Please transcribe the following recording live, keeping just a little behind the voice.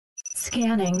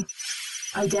Scanning.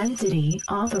 Identity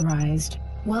authorized.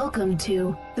 Welcome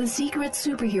to the Secret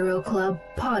Superhero Club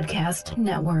Podcast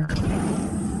Network.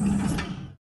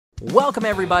 Welcome,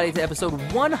 everybody, to episode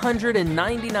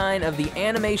 199 of the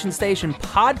Animation Station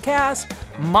podcast.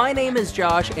 My name is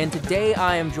Josh, and today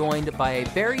I am joined by a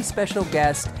very special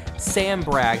guest, Sam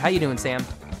Bragg. How you doing, Sam?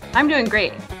 I'm doing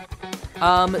great.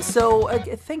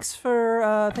 Thanks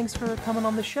for coming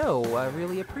on the show. I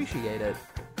really appreciate it.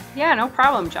 Yeah, no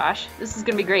problem, Josh. This is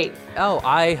gonna be great. Oh,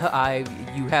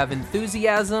 you have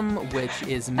enthusiasm, which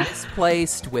is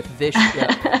misplaced with this show.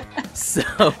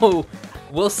 So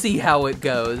we'll see how it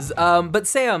goes. But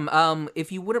Sam,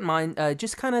 if you wouldn't mind,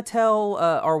 just kind of tell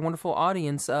our wonderful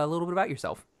audience a little bit about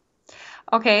yourself.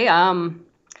 Okay. I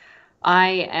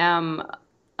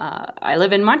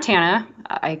live in Montana.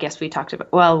 I guess we talked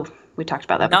about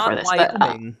that before this.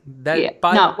 Wyoming.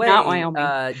 Not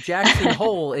Wyoming. Jackson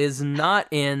Hole is not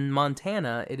in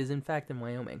Montana. It is, in fact, in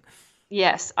Wyoming.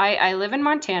 Yes, I live in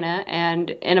Montana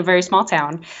and in a very small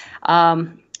town.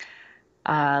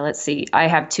 Let's see. I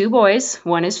have two boys.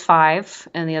 One is 5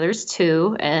 and the other is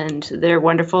 2. And they're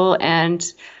wonderful and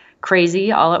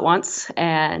crazy all at once.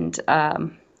 And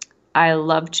I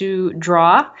love to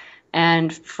draw.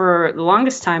 And for the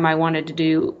longest time, I wanted to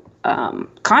do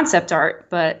concept art,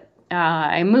 but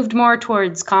I moved more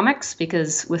towards comics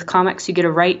because with comics, you get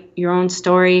to write your own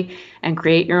story and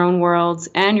create your own worlds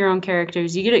and your own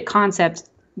characters. You get to concept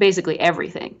basically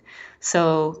everything.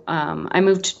 So I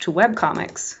moved to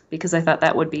webcomics because I thought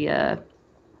that would be a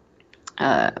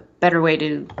better way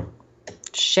to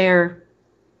share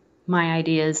my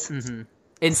ideas. Mm-hmm.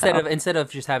 Instead of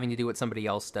just having to do what somebody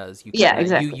else does,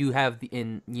 exactly. You have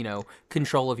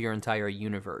control of your entire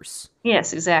universe.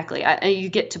 Yes, exactly. You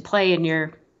get to play in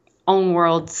your own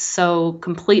world so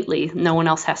completely, no one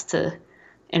else has to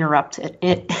interrupt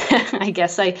it. I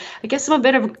guess I'm a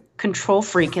bit of a control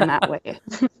freak in that way.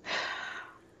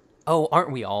 Oh,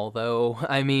 aren't we all though?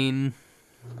 I mean,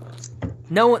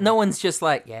 no one's just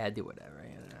like, yeah, do whatever.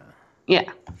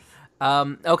 Yeah.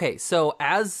 Okay, so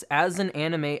as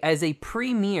a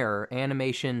premier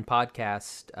animation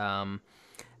podcast,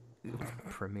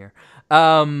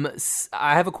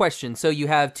 I have a question. So you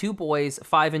have 2 boys,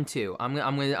 5 and 2. I'm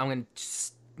gonna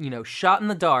just, shot in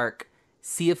the dark,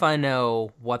 see if I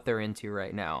know what they're into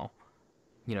right now,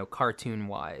 cartoon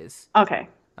wise. Okay.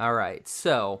 All right.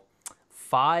 So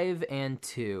 5 and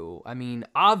 2. I mean,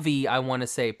 Avi, I want to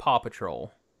say Paw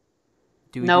Patrol.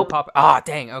 Nope.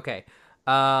 Dang. Okay.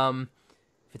 If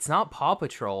it's not Paw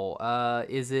Patrol,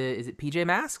 is it PJ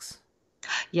Masks?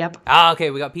 Yep.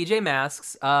 Okay, we got PJ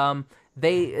Masks. How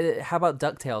about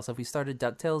DuckTales? Have we started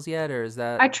DuckTales yet, or is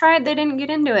that? I tried. They didn't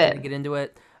get into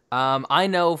it. I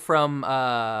know from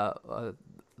the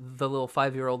little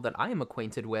 5-year-old that I am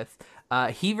acquainted with.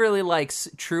 He really likes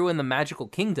True and the Magical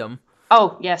Kingdom.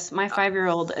 Oh yes, my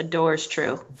 5-year-old adores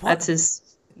True. What? That's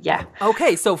his. Yeah.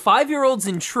 Okay, so 5-year-olds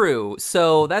in True.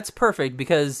 So that's perfect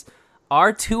because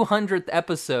our 200th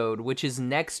episode, which is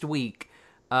next week,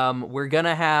 we're going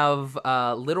to have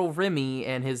little Remy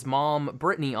and his mom,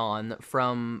 Brittany, on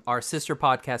from our sister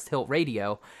podcast, Hilt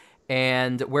Radio,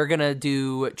 and we're going to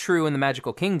do True in the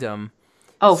Magical Kingdom.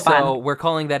 Oh, fun. So we're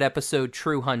calling that episode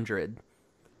True 100.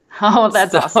 Oh,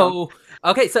 that's awesome.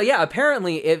 Okay, so yeah,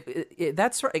 apparently, if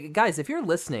that's right. Guys, if you're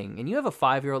listening and you have a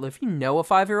 5-year-old, if you know a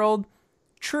 5-year-old,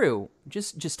 True,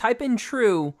 just type in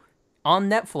True on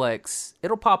Netflix,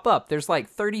 it'll pop up. There's like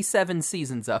 37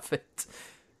 seasons of it.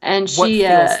 And she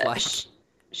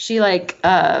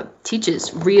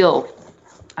teaches real.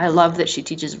 I love that she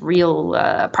teaches real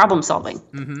problem solving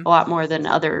a lot more than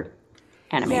other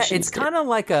animations. Yeah, it's kind of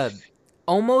like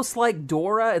almost like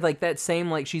Dora, like that same,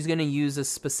 like she's going to use a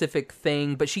specific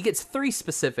thing, but she gets 3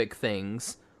 specific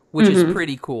things, which is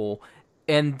pretty cool.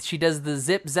 And she does the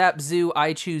zip, zap, zoo,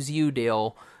 I choose you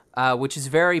deal, which is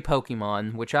very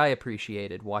Pokemon, which I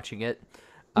appreciated watching it.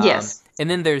 Yes. And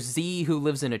then there's Z, who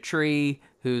lives in a tree,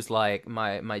 who's like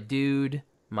my dude,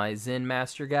 my Zen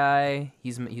master guy.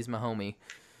 He's my homie.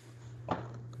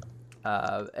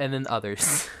 And then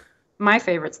others. My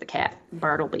favorite's the cat,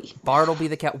 Bartleby. Bartleby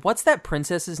the cat. What's that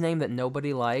princess's name that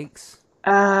nobody likes?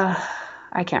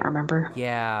 I can't remember.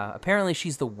 Yeah, apparently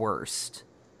she's the worst.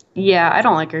 Yeah, I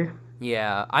don't like her.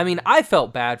 Yeah, I mean, I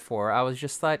felt bad for her. I was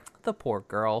just like, the poor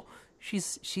girl.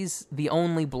 She's the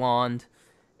only blonde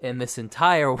in this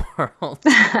entire world.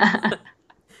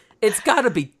 It's gotta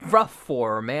be rough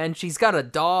for her, man. She's got a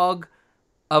dog.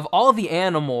 Of all the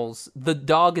animals, the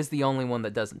dog is the only one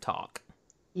that doesn't talk.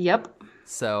 Yep.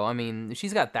 So, I mean,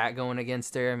 she's got that going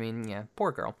against her. I mean, yeah,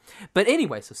 poor girl. But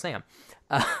anyway, so Sam,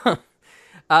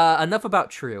 enough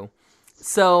about True.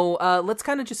 So let's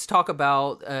kind of just talk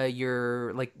about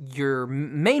your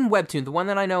main webtoon. The one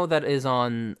that I know that is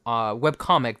on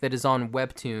webcomic that is on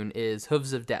Webtoon is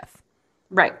Hooves of Death.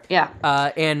 Right. Yeah.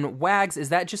 And Wags, is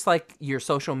that just like your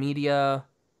social media?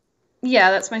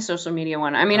 Yeah, that's my social media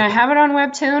one. I mean, I have it on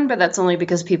Webtoon, but that's only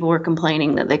because people were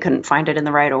complaining that they couldn't find it in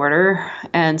the right order.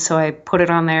 And so I put it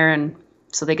on there and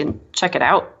so they can check it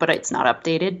out, but it's not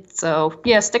updated. So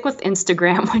yeah, stick with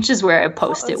Instagram, which is where I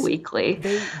post it weekly.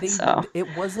 It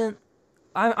wasn't.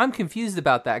 I'm confused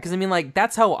about that because I mean, like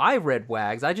that's how I read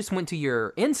Wags. I just went to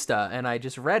your Insta and I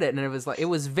just read it, and it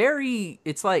was very.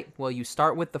 It's like, well, you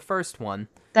start with the first one.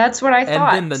 That's what I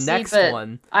thought. And then the next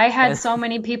one. I had so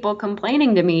many people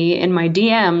complaining to me in my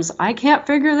DMs, I can't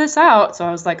figure this out. So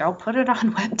I was like, I'll put it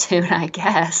on Webtoon, I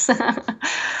guess.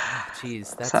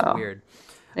 Jeez, that's weird.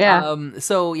 Yeah.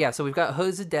 So we've got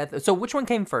Hooves of Death. So which one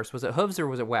came first? Was it Hooves or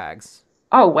was it Wags?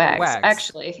 Oh, Wags.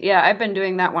 Actually. Yeah, I've been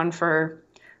doing that one for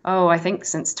I think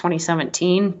since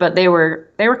 2017, but they were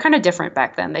kind of different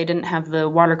back then. They didn't have the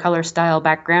watercolor style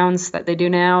backgrounds that they do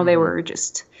now. Mm-hmm. They were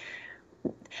just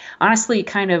honestly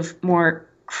kind of more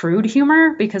crude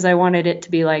humor because I wanted it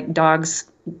to be like dogs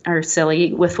are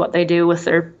silly with what they do with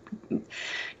their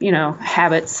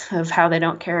habits of how they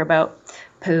don't care about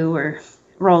poo or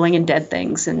rolling in dead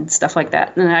things and stuff like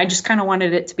that. And I just kind of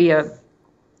wanted it to be a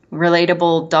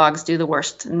relatable dogs do the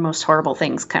worst and most horrible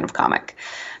things kind of comic.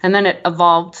 And then it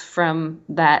evolved from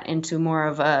that into more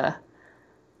of a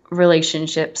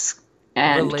relationships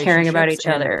and caring about each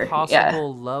other.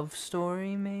 Possible love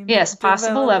story, maybe? Yes,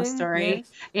 possible love story.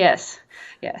 Yes.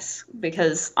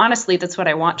 Because honestly, that's what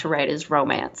I want to write is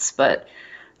romance. But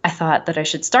I thought that I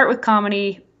should start with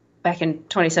comedy back in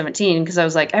 2017 because I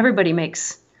was like, everybody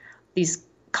makes these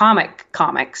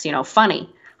comics, funny,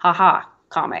 haha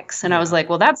comics. And I was like,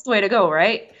 well, that's the way to go,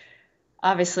 right?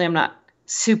 Obviously, I'm not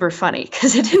super funny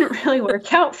because it didn't really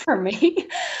work out for me.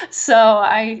 So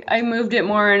I moved it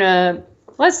more in a,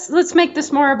 let's make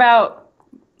this more about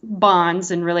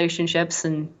bonds and relationships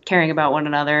and caring about one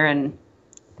another and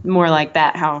more like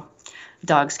that, how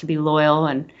dogs can be loyal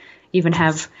and even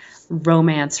have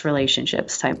romance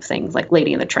relationships type things like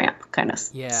Lady and the Tramp kind of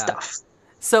stuff.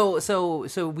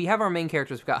 So we have our main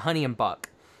characters. We've got Honey and Buck.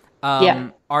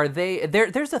 Are they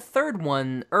there's a third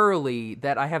one early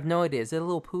that I have no idea. Is it a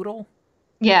little poodle?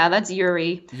 Yeah, that's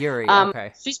Yuri.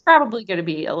 Okay. She's probably going to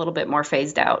be a little bit more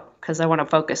phased out because I want to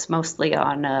focus mostly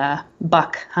on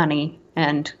Buck, Honey,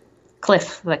 and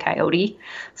Cliff, the coyote.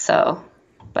 So,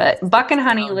 but Buck and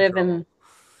Honey live in,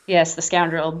 yes, the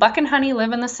scoundrel. Buck and Honey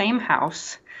live in the same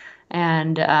house,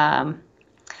 and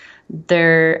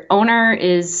their owner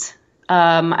is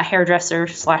a hairdresser /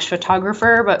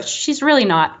 photographer, but she's really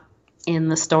not in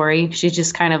the story. She's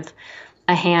just kind of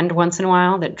a hand once in a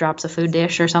while that drops a food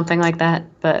dish or something like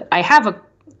that. But I have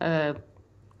a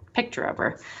picture of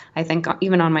her, I think,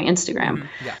 even on my Instagram.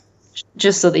 Yeah.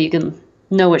 Just so that you can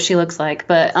know what she looks like.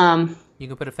 But you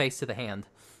can put a face to the hand.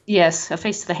 Yes, a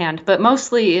face to the hand. But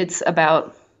mostly it's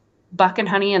about Buck and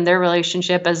Honey and their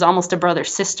relationship as almost a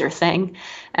brother-sister thing.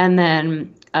 And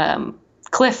then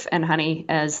Cliff and Honey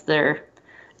as their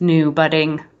new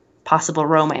budding possible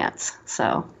romance.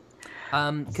 So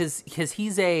because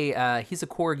he's a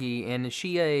corgi, and is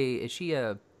she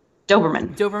a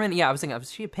Doberman? Yeah, I was thinking, was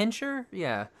she a pinscher?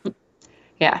 Yeah.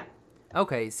 Yeah.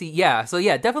 Okay. See, yeah. So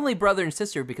yeah, definitely brother and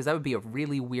sister because that would be a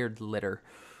really weird litter.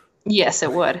 Yes,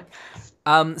 it would.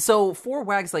 So for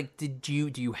Wags, like, do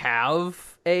you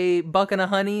have a Buck and a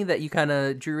Honey that you kind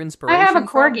of drew inspiration from? I have a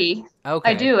corgi. Okay.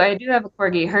 I do have a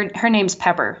corgi. Her name's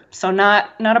Pepper. So not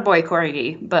a boy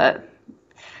corgi, but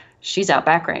she's out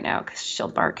back right now because she'll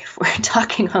bark if we're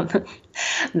talking on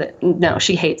the no,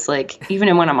 she hates, like,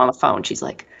 even when I'm on the phone, she's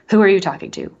like, who are you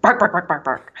talking to? Bark, bark, bark, bark,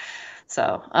 bark.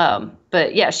 So,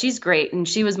 but yeah, she's great. And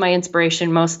she was my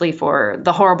inspiration mostly for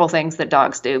the horrible things that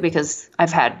dogs do because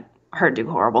I've had her do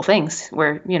horrible things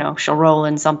where, she'll roll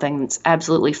in something that's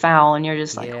absolutely foul and you're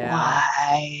just like,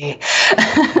 why?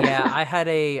 Yeah, I had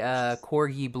a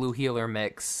Corgi Blue Heeler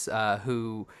mix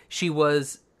who she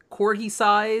was corgi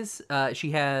size.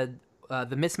 She had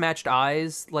the mismatched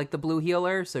eyes like the Blue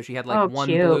Heeler, so she had one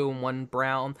cute. Blue and one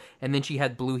brown, and then she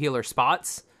had Blue Heeler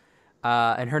spots,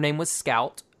 and her name was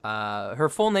Scout. Her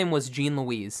full name was Jean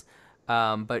Louise,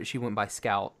 but she went by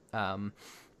Scout.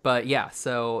 But yeah,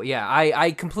 so yeah,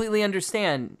 I completely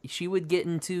understand. She would get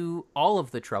into all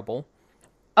of the trouble.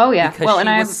 Oh yeah, because she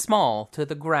was small to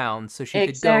the ground, so she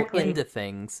could go into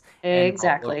things.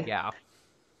 Exactly. Yeah.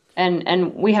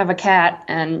 And we have a cat,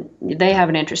 and they have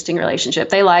an interesting relationship.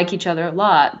 They like each other a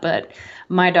lot, but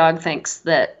my dog thinks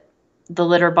that the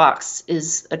litter box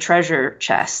is a treasure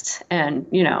chest, and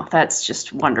that's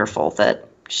just wonderful that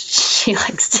she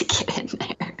likes to get in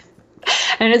there.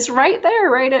 And it's right there,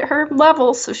 right at her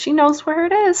level, so she knows where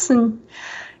it is. And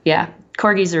yeah,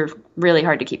 corgis are really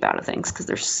hard to keep out of things because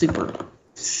they're super,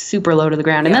 super low to the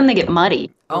ground. And then they get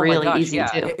muddy really easy,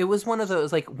 too. It was one of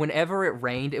those, like, whenever it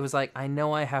rained, it was like, I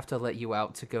know I have to let you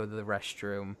out to go to the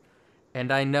restroom.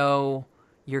 And I know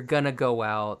you're going to go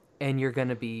out and you're going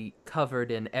to be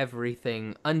covered in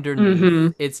everything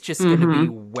underneath. It's just going to be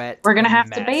wet. We're going to have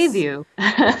to bathe you.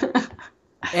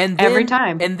 And then, every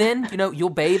time. And then,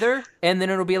 you'll bathe her, and then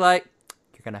it'll be like,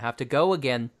 you're going to have to go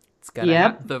again. It's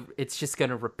gonna it's just going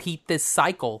to repeat this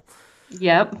cycle.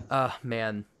 Yep.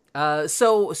 Man.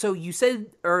 So you said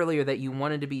earlier that you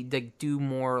wanted to do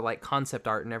more like concept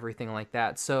art and everything like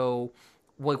that. So,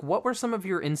 like, what were some of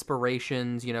your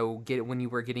inspirations, when you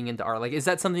were getting into art? Like, is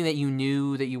that something that you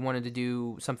knew that you wanted to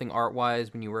do something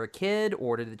art-wise when you were a kid,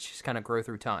 or did it just kind of grow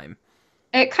through time?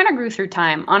 It kind of grew through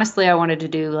time. Honestly, I wanted to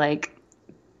do, like,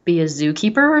 be a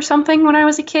zookeeper or something when I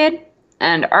was a kid.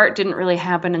 And art didn't really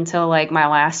happen until, like, my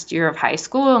last year of high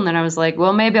school. And then I was like,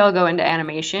 well, maybe I'll go into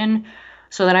animation.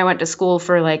 So then I went to school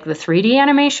for, like, the 3D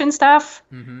animation stuff.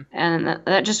 Mm-hmm. And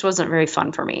that just wasn't very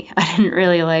fun for me. I didn't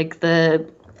really like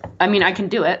I can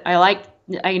do it.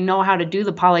 I know how to do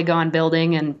the polygon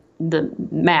building and the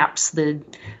maps,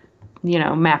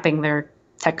 mapping their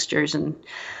textures, and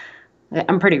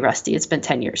I'm pretty rusty. It's been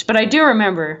 10 years, but I do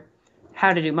remember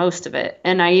how to do most of it.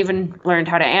 And I even learned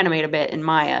how to animate a bit in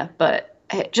Maya, but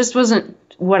it just wasn't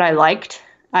what I liked.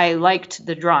 I liked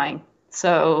the drawing.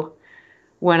 So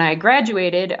when I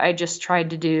graduated, I just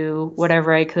tried to do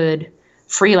whatever I could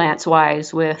freelance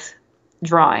wise with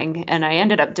drawing, and I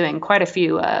ended up doing quite a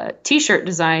few t-shirt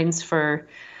designs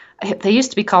they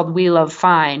used to be called We Love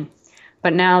Fine,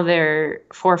 but now they're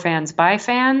For Fans by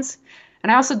Fans.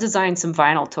 And I also designed some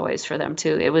vinyl toys for them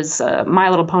too. It was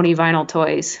My Little Pony vinyl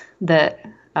toys that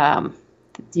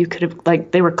you could have,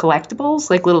 like, they were collectibles,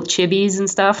 like little chibis and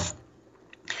stuff.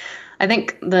 I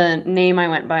think the name I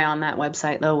went by on that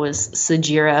website though was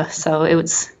Sajira, so it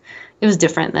was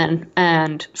different then.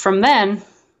 And from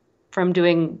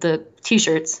doing the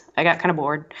t-shirts, I got kind of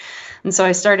bored. And so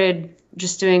I started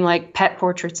just doing like pet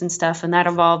portraits and stuff, and that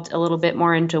evolved a little bit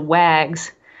more into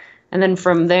WAGs. And then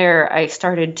from there, I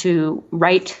started to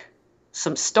write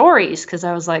some stories because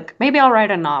I was like, maybe I'll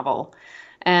write a novel.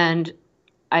 And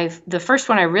the first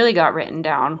one I really got written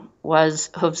down was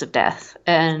Hooves of Death.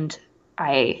 And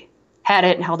I had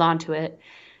it and held on to it.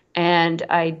 And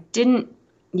I didn't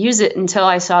use it until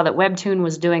I saw that Webtoon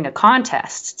was doing a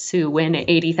contest to win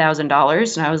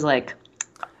 $80,000, and I was like,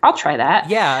 I'll try that.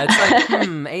 Yeah, it's like,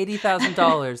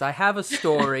 $80,000. I have a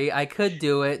story. I could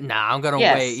do it. Nah, I'm gonna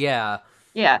wait. Yeah.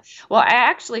 Yeah. Well, I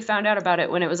actually found out about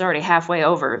it when it was already halfway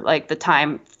over, like the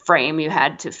time frame you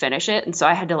had to finish it, and so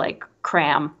I had to like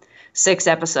cram 6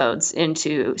 episodes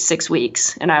into 6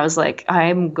 weeks, and I was like,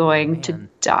 I'm going to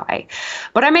die.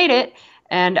 But I made it.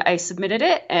 And I submitted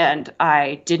it, and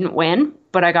I didn't win,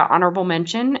 but I got honorable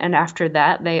mention. And after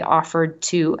that, they offered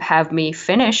to have me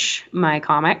finish my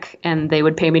comic, and they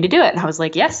would pay me to do it. And I was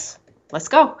like, yes, let's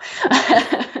go.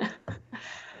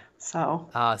 So.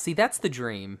 See, that's the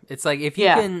dream. It's like, if you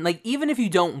can, like, even if you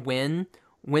don't win,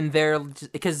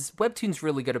 because Webtoon's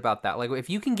really good about that. Like, if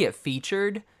you can get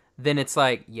featured, then it's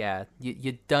like, yeah,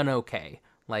 you done okay.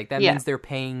 Like, that means they're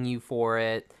paying you for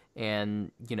it,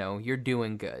 and, you're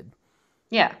doing good.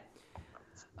 Yeah.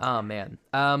 Oh man.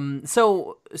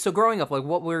 So growing up, like,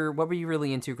 what were you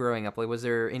really into growing up? Like, was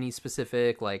there any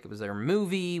specific, like, was there a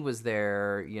movie? Was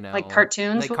there, like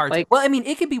cartoons? Well, I mean,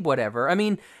 it could be whatever. I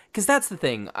mean, because that's the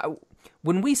thing.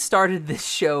 When we started this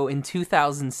show in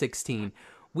 2016,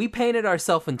 we painted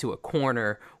ourselves into a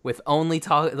corner with only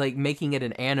making it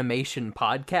an animation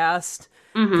podcast,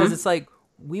 because it's like,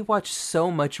 we watch so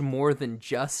much more than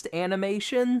just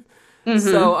animation.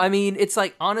 So, I mean, it's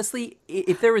like, honestly,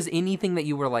 if there was anything that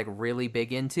you were, like, really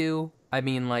big into, I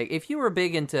mean, like, if you were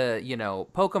big into,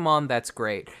 Pokemon, that's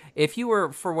great. If you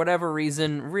were, for whatever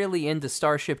reason, really into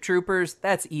Starship Troopers,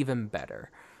 that's even better.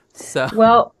 So.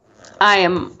 Well,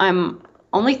 I'm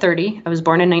only 30. I was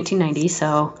born in 1990,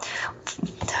 so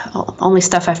only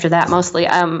stuff after that, mostly.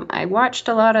 I watched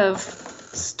a lot of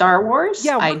Star Wars.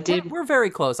 Yeah, we're very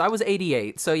close. I was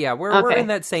 88, so yeah, we're in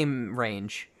that same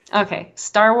range. Okay,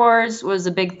 Star Wars was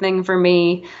a big thing for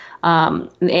me.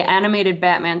 The animated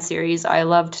Batman series I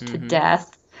loved to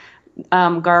death.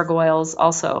 Gargoyles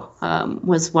also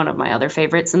was one of my other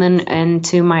favorites. And then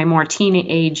into my more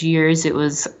teenage years, it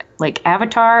was like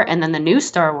Avatar and then the new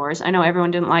Star Wars. I know everyone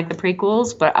didn't like the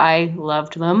prequels, but I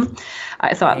loved them.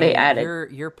 I thought they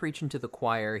added. You're preaching to the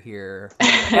choir here.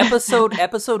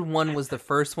 Episode 1 was the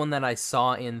first one that I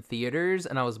saw in theaters,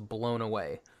 and I was blown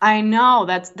away. I know,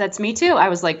 that's me too. I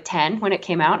was like 10 when it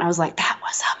came out, and I was like, that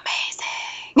was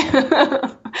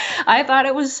amazing. I thought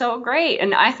it was so great,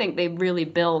 and I think they really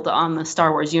build on the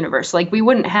Star Wars universe. Like, we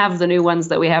wouldn't have the new ones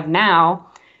that we have now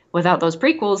without those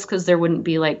prequels, because there wouldn't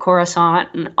be like Coruscant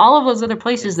and all of those other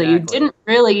places that you didn't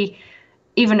really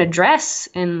even address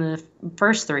in the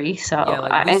first three. So yeah,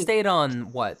 like we stayed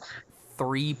on what,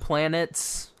 3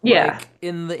 planets? Yeah, like,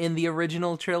 in the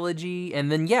original trilogy, and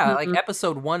then like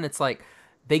episode 1, it's like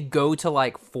they go to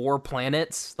like 4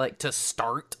 planets like to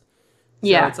start. So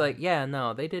it's like,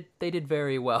 no, they did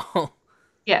very well.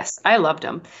 Yes, I loved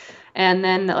them. And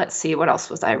then let's see, what else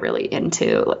was I really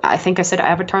into? I think I said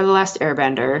Avatar: The Last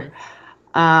Airbender.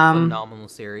 Phenomenal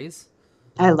series.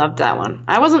 I loved that one.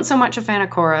 I wasn't so much a fan of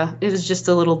Korra. It was just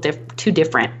a little too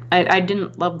different. I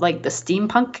didn't love like the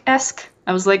steampunk-esque.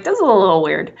 I was like, that's a little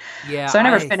weird. Yeah. So I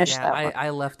never finished that one. I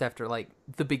left after like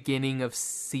the beginning of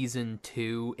season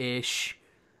 2-ish.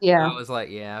 Yeah. I was like,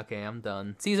 okay, I'm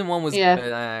done. Season 1 was good.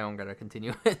 I don't gotta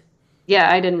continue it.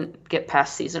 Yeah, I didn't get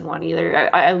past season 1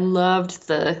 either. I loved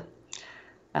the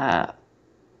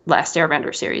Last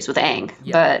Airbender series with Aang.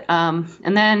 Yeah. But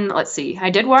and then let's see, I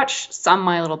did watch some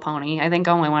My Little Pony. I think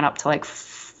I only went up to like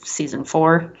season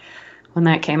 4 when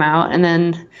that came out. And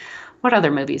then what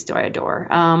other movies do I adore?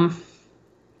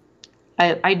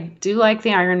 I do like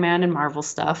the Iron Man and Marvel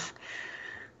stuff.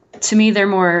 To me, they're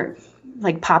more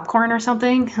like popcorn or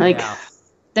something. Like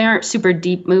they aren't super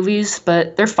deep movies,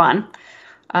 but they're fun.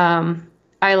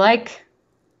 I like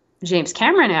James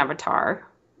Cameron Avatar.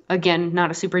 Again,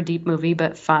 not a super deep movie,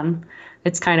 but fun.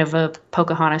 It's kind of a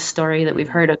Pocahontas story that we've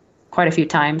heard quite a few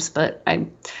times, but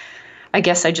I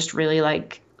guess I just really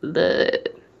like the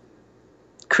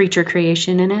creature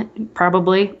creation in it,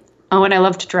 probably. Oh, and I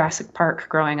loved Jurassic Park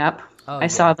growing up. I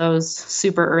saw those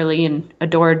super early and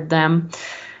adored them.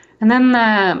 And then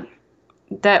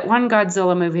that one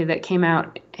Godzilla movie that came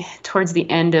out towards the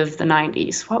end of the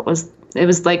 90s. It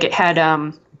was like it had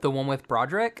the one with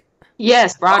Broderick?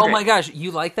 Yes, Broderick. Oh my gosh,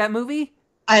 you like that movie?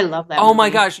 I love that movie. Oh my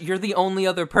gosh, you're the only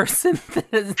other person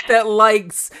that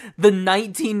likes the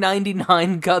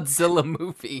 1999 Godzilla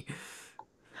movie.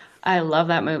 I love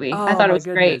that movie. I thought it was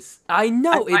great. I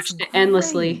know, I watched it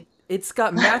endlessly. It's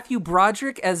got Matthew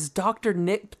Broderick as Dr.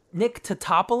 Nick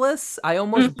Tatopoulos. I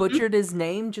almost butchered his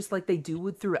name, just like they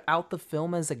do throughout the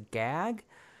film as a gag.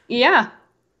 Yeah.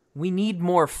 We need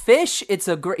more fish.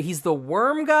 He's the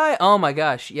worm guy. Oh my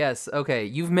gosh, yes. Okay,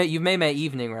 you've made my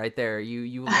evening right there.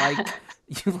 You like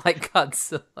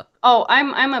Godzilla. Oh,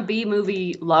 I'm a B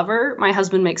movie lover. My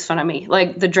husband makes fun of me.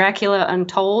 Like the Dracula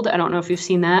Untold. I don't know if you've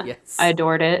seen that. Yes. I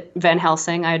adored it. Van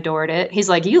Helsing. I adored it. He's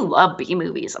like, you love B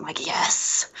movies. I'm like,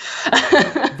 yes.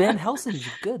 Van Helsing's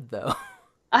good though.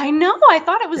 I know. I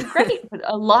thought it was great, but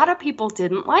a lot of people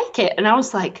didn't like it, and I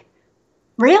was like,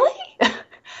 really?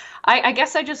 I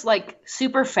guess I just like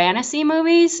super fantasy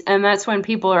movies, and that's when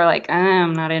people are like,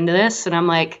 I'm not into this, and I'm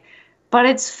like, but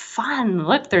it's fun.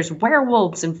 Look, there's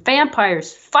werewolves and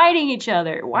vampires fighting each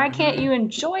other. Why can't you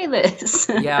enjoy this?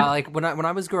 Yeah, like when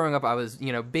I was growing up, I was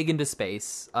big into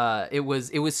space. It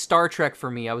was Star Trek for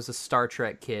me. I was a Star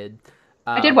Trek kid.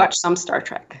 I did watch some Star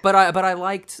Trek, but I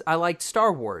liked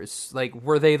Star Wars. Like,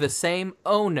 were they the same?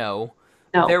 Oh no.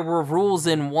 No. There were rules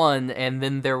in one, and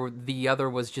then the other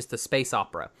was just a space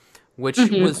opera, which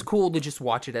was cool to just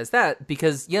watch it as that,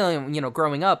 because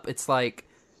growing up, it's like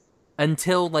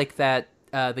until like that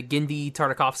the Genndy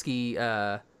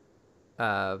Tartakovsky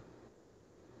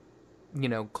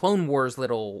Clone Wars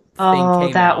little thing came out.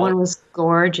 Oh, that one was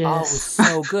gorgeous. Oh, it was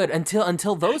so good.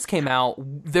 Until those came out,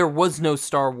 there was no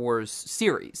Star Wars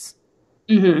series.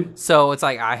 Mm-hmm. So it's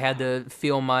like I had to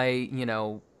feel my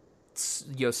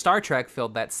Star Trek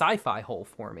filled that sci-fi hole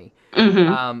for me.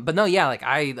 Mm-hmm. But no, yeah, like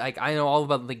I know all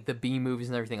about like the B movies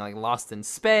and everything, like Lost in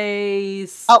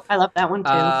Space. Oh, I love that one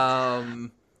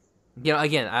too.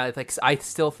 Again, I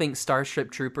still think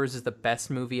Starship Troopers is the best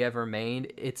movie ever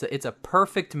made. It's a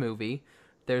perfect movie.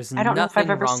 There's I don't know if I've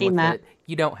ever seen that. It.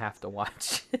 You don't have to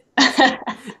watch it.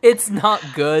 It's not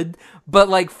good, but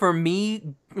like for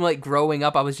me, like growing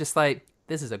up, I was just like,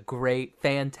 this is a great,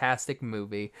 fantastic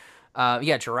movie.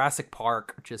 Jurassic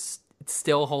Park it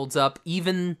still holds up,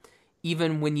 even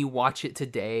when you watch it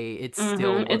today. It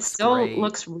still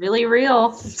looks really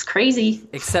real. It's crazy.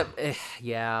 Except,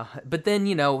 but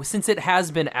then since it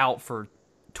has been out for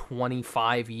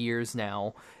 25 years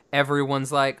now,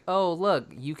 everyone's like, oh, look,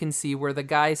 you can see where the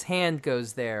guy's hand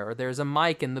goes there, or there's a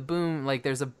mic in the boom, like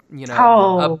there's a,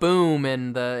 a boom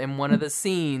in one of the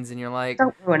scenes, and you're like,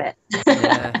 don't ruin it.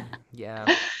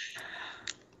 yeah.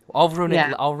 I'll ruin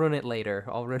Yeah. it. I'll ruin it later.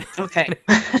 Okay.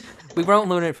 We won't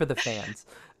ruin it for the fans.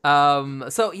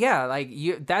 So yeah,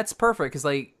 like that's perfect because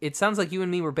like it sounds like you and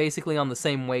me were basically on the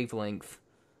same wavelength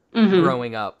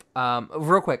growing up.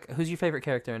 Real quick, who's your favorite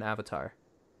character in Avatar?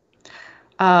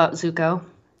 Zuko.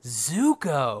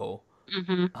 Zuko.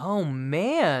 Oh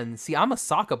man, see, I'm a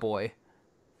Sokka boy.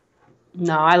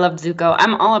 No, I love Zuko.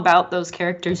 I'm all about those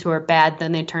characters who are bad,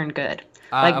 then they turn good.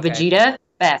 Like Okay. Vegeta,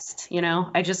 best.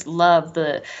 I just love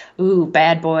the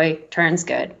bad boy turns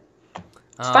good.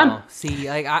 It's fun. See,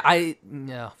 like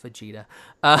no, Vegeta.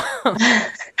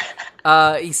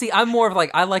 You see, I'm more of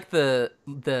like I like the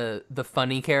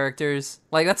funny characters.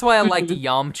 Like that's why I liked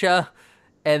Yamcha,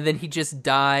 and then he just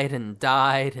died and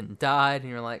died and died, and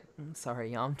you're like,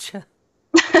 sorry, Yamcha.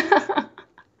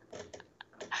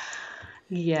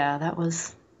 Yeah, that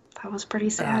was pretty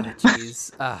sad.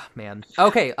 Jeez, man.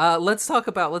 Okay, let's talk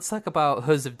about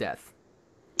Hooves of Death.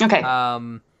 Okay.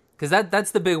 Because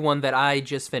that's the big one that I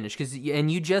just finished. And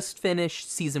you just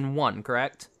finished season 1,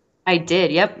 correct? I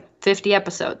did. Yep, 50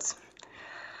 episodes.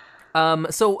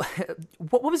 So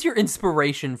what was your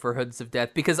inspiration for Hooves of Death?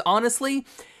 Because honestly,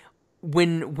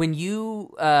 when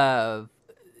you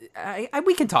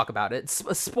we can talk about it.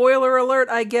 Spoiler alert,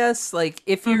 I guess. Like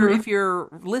if you're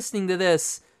listening to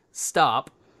this, stop,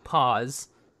 pause,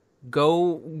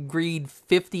 go read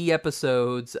 50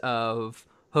 episodes of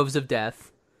Hooves of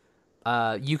Death.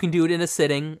 You can do it in a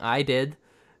sitting. I did.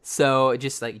 So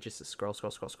just scroll.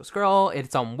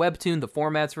 It's on Webtoon. The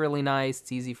format's really nice.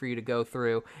 It's easy for you to go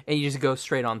through, and you just go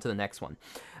straight on to the next one.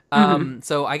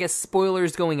 So I guess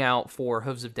spoilers going out for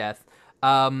Hooves of Death.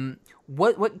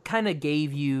 What kind of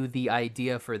gave you the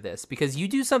idea for this? Because you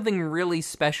do something really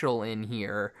special in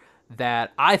here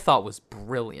that I thought was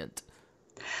brilliant.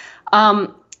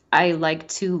 I like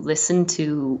to listen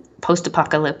to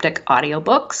post-apocalyptic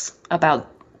audiobooks about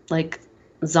like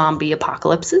zombie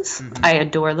apocalypses. I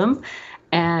adore them.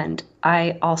 And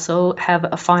I also have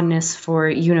a fondness for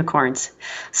unicorns.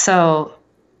 So,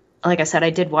 like I said, I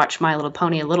did watch My Little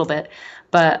Pony a little bit,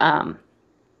 but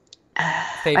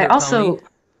Favorite I also pony?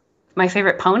 my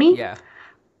favorite pony? Yeah.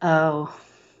 Oh,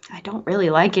 I don't really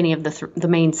like any of the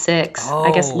main 6.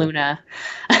 I guess Oh. Luna.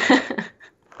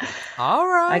 All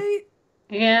right.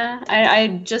 Yeah, I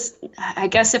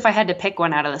guess if I had to pick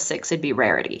one out of the 6, it'd be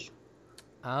Rarity.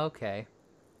 Okay.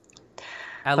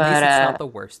 At But, least it's not the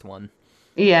worst one.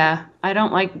 Yeah, I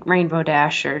don't like Rainbow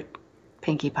Dash or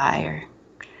Pinkie Pie or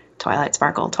Twilight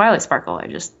Sparkle. Twilight Sparkle, I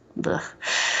just ugh.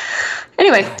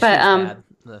 Anyway, She was but bad.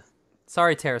 Ugh.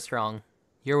 Sorry, Tara Strong.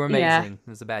 You were amazing. Yeah. It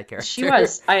was a bad character. she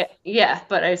was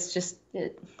but it's just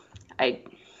I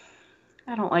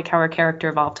don't like how her character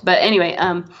evolved. But anyway,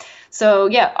 so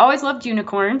yeah, always loved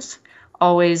unicorns,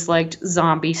 always liked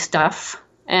zombie stuff,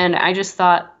 and I just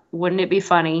thought, wouldn't it be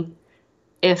funny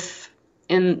if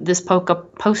in this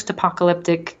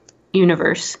post-apocalyptic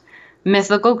universe,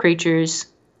 mythical creatures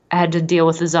had to deal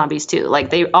with the zombies too.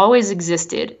 Like they always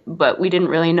existed, but we didn't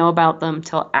really know about them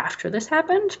till after this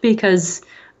happened because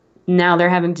now they're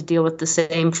having to deal with the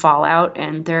same fallout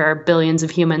and there are billions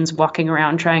of humans walking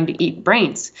around trying to eat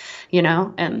brains,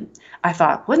 And I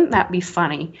thought, wouldn't that be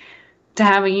funny to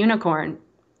have a unicorn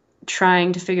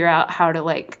trying to figure out how to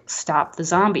like stop the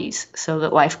zombies so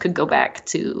that life could go back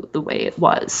to the way it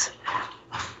was.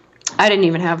 I didn't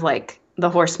even have like the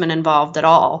horsemen involved at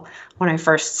all when I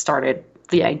first started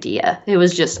the idea. It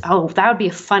was just, oh, that would be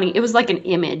a funny, it was like an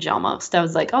image almost. I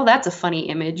was like, oh, that's a funny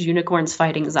image. Unicorns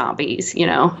fighting zombies,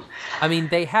 I mean,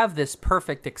 they have this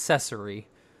perfect accessory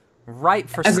right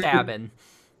for stabbing.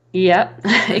 Yep,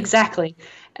 exactly.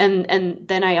 And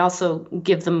then I also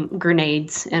give them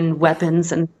grenades and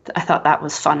weapons, and I thought that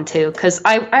was fun too. Because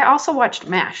I also watched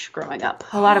MASH growing up.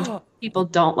 A lot of people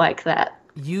don't like that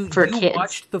for kids.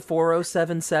 Watched the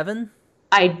 4077?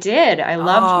 I did. I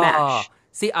loved MASH.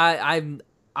 See, I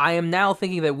am now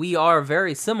thinking that we are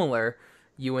very similar,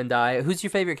 you and I. Who's your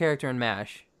favorite character in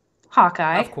MASH?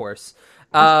 Hawkeye. Of course.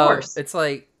 Of course. It's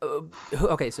like,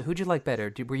 okay, so who'd you like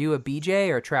better? Were you a BJ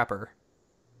or a Trapper?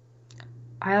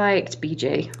 I liked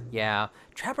BJ. Yeah,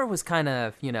 Trapper was kind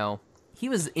of, he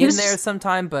was in there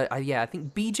sometime, but I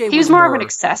think BJ he was more of an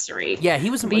accessory. Yeah,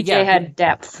 he was. BJ had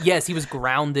depth. Yes, he was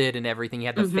grounded and everything. He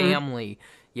had the family.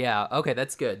 Yeah, okay,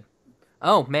 that's good.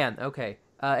 Oh, man, okay.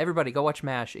 Everybody, go watch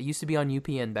MASH. It used to be on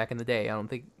UPN back in the day. I don't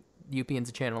think UPN's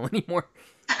a channel anymore.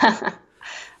 I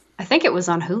think it was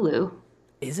on Hulu.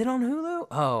 Is it on Hulu?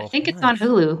 Oh. I think it's on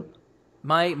Hulu.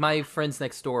 My friends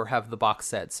next door have the box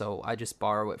set, so I just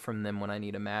borrow it from them when I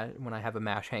need when I have a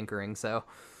mash hankering. So,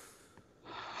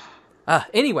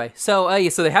 anyway, so yeah,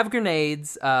 so they have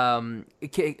grenades. Are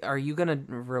you gonna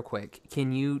real quick?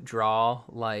 Can you draw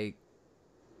like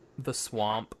the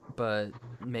swamp, but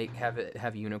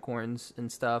have unicorns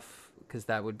and stuff? Because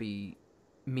that would be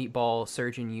meatball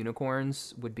surgeon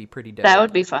unicorns would be pretty dope. That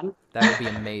would be fun. That would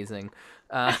be amazing.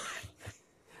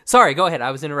 Sorry, go ahead. I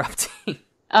was interrupting.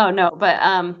 Oh no, but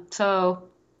so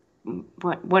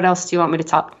what else do you want me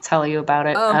to tell you about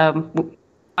it?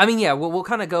 I mean, yeah, we'll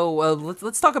kind of go.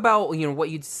 Let's talk about what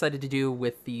you decided to do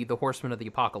with the Horsemen of the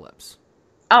Apocalypse.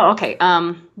 Oh, okay.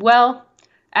 Well,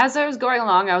 as I was going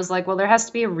along, I was like, well, there has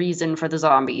to be a reason for the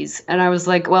zombies, and I was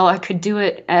like, well, I could do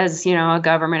it as a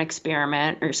government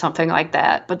experiment or something like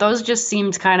that. But those just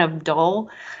seemed kind of dull,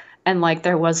 and like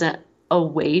there wasn't a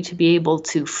way to be able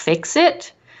to fix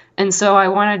it. And so I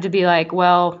wanted to be like,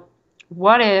 well,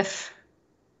 what if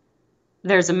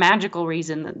there's a magical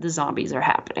reason that the zombies are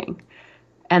happening?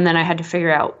 And then I had to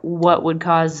figure out what would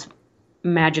cause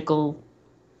magical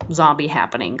zombie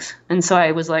happenings. And so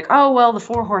I was like, oh, well, the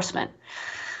Four Horsemen.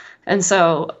 And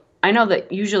so I know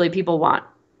that usually people want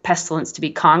Pestilence to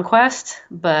be Conquest,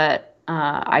 but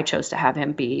I chose to have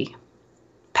him be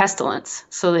Pestilence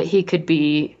so that he could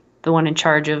be the one in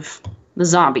charge of the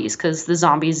zombies, because the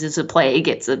zombies is a plague,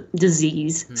 it's a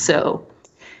disease. So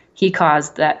he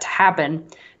caused that to happen.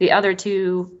 The other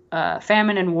two,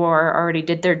 Famine and War, already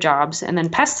did their jobs, and then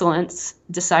Pestilence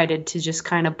decided to just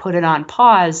kind of put it on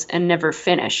pause and never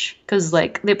finish, because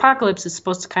like the apocalypse is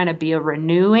supposed to kind of be a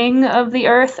renewing of the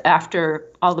earth after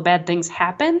all the bad things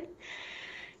happen,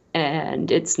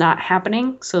 and it's not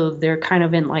happening. So they're kind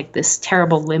of in like this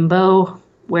terrible limbo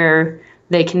where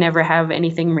they can never have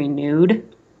anything renewed.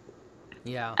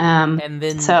 Yeah. And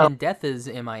then and Death is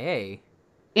MIA.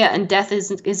 Yeah, and Death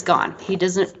is gone. He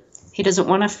doesn't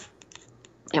want to.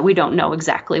 We don't know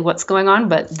exactly what's going on,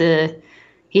 but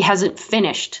he hasn't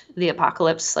finished the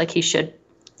apocalypse like he should,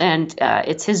 and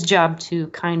it's his job to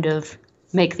kind of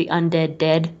make the undead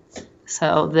dead,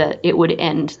 so that it would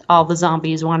end all the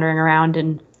zombies wandering around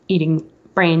and eating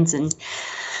brains. And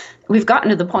we've gotten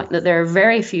to the point that there are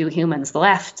very few humans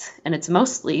left, and it's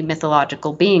mostly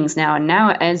mythological beings now. And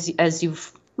now, as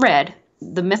you've read,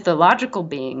 the mythological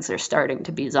beings are starting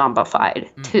to be zombified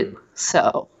too.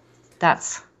 So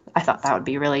I thought that would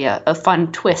be really a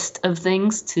fun twist of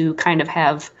things to kind of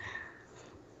have,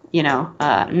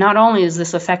 not only is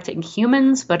this affecting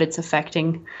humans, but it's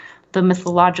affecting the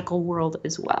mythological world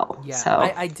as well. Yeah, so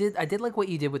I did like what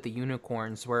you did with the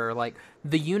unicorns, where like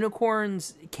the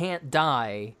unicorns can't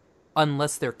die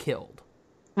unless they're killed.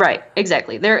 Right,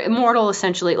 exactly. They're immortal,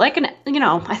 essentially, like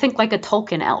I think like a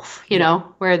Tolkien elf,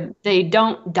 where they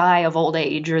don't die of old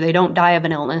age, or they don't die of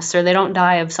an illness, or they don't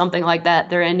die of something like that.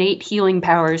 Their innate healing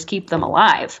powers keep them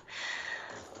alive.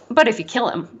 But if you kill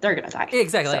them, they're gonna die.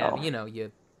 Exactly. So. Yeah,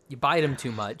 you bite them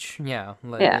too much. Yeah.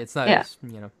 It's not. Yeah.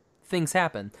 Things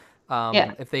happen.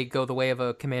 If they go the way of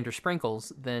a Commander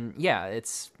Sprinkles, then yeah,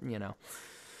 it's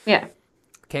Yeah.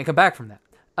 Can't come back from that.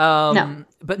 No.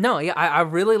 But no, yeah, I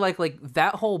really like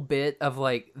that whole bit of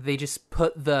like they just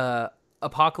put the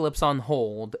apocalypse on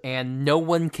hold and no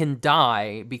one can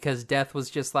die because Death was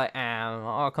just like,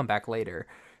 I'll come back later.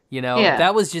 Yeah.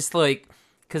 That was just like,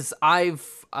 because I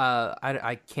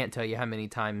can't tell you how many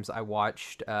times I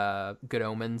watched Good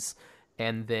Omens,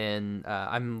 and then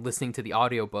I'm listening to the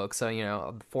audiobook,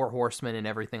 so Four Horsemen and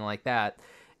everything like that.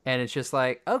 And it's just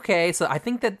like, okay, so I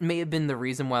think that may have been the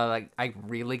reason why like I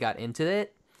really got into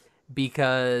it,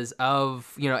 because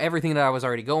of everything that I was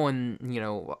already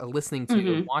listening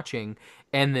to and watching,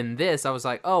 and then this I was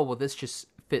like, oh well, this just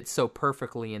fits so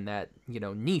perfectly in that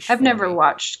niche. I've never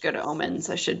watched Good Omens.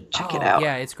 I should check it out.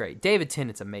 Yeah, it's great. David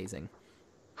Tennant's amazing.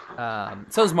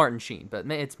 So is Martin Sheen, but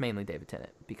it's mainly David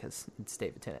Tennant because it's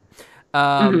David Tennant.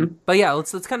 But yeah,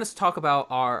 let's kind of talk about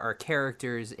our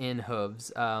characters in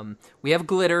Hooves. We have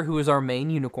Glitter, who is our main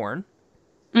unicorn.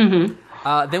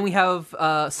 Then we have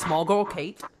Small Girl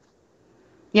Kate.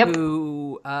 Yep.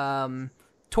 Who,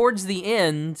 towards the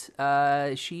end,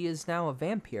 she is now a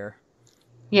vampire.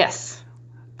 Yes.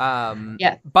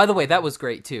 Yeah. By the way, that was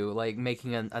great too. Like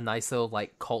making a nice little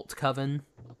like cult coven.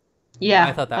 Yeah.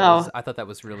 I thought that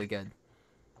was really good.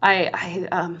 I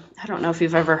don't know if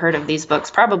you've ever heard of these books.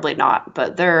 Probably not,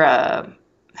 but they're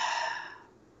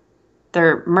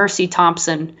Mercy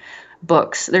Thompson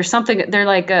books. They're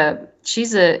like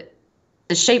she's a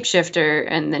shapeshifter,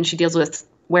 and then she deals with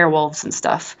werewolves and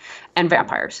stuff and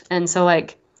vampires. And so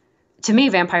like to me,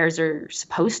 vampires are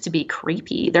supposed to be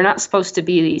creepy. They're not supposed to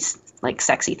be these like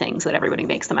sexy things that everybody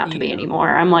makes them out to be anymore.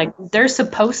 I'm like, they're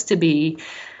supposed to be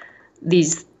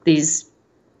these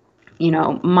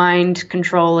mind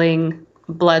controlling,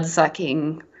 blood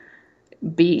sucking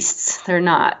beasts. They're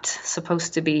not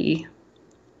supposed to be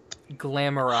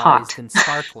glamorized hot and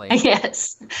sparkling.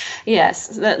 Yes.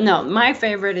 No, my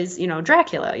favorite is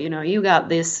Dracula. You got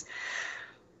this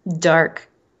dark,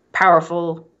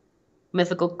 powerful,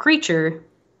 mythical creature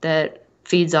that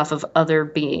feeds off of other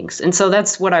beings, and so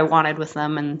that's what I wanted with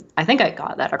them, and I think I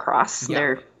got that across.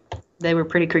 Yeah. They were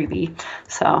pretty creepy.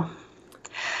 So,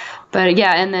 but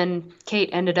yeah, and then Kate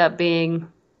ended up being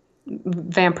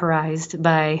vampirized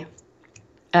by,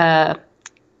 kind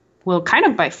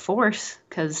of by force,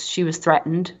 because she was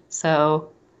threatened.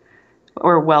 So,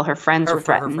 her friends were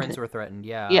threatened. Her friends were threatened,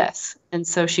 yeah. Yes, and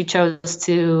so she chose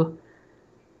to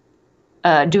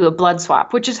do a blood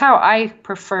swap, which is how I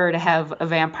prefer to have a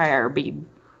vampire be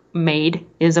made,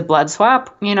 is a blood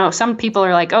swap. Some people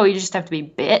are like, oh, you just have to be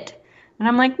bit. And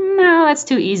I'm like, no, that's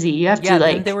too easy. You have to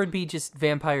then there would be just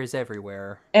vampires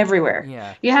everywhere. Everywhere.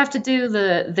 Yeah. You have to do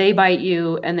they bite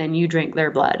you and then you drink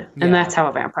their blood. And that's how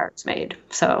a vampire is made.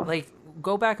 So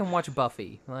go back and watch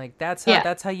Buffy.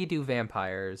 That's how you do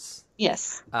vampires.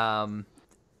 Yes.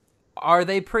 Are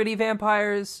they pretty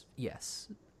vampires? Yes.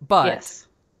 But yes.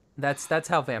 That's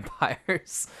how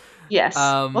vampires. Yes.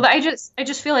 Well, I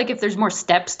just feel like if there's more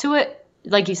steps to it,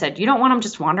 like you said, you don't want them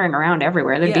just wandering around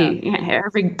everywhere. There'd be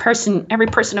every person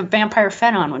of vampire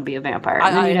fed on would be a vampire.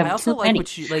 I also like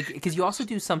what you because you also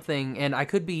do something, and I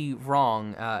could be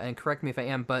wrong, and correct me if I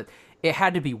am, but it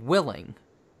had to be willing.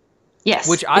 Yes,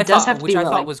 which I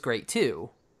thought was great too.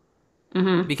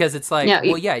 Mm-hmm. Because it's like,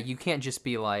 you can't just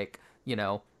be like,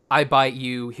 I bite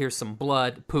you, here's some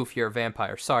blood, poof, you're a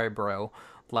vampire. Sorry, bro.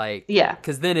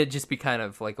 Because then it'd just be kind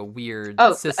of like a weird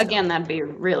system. Again, that'd be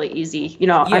really easy.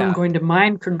 I'm going to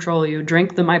mind control you,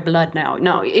 drink my blood now.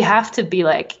 No, you have to be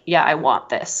like, I want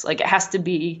this. It has to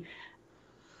be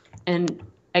an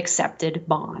accepted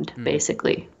bond,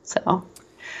 basically. So.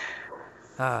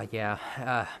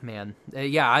 Man.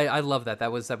 I love that.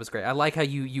 That was great. I like how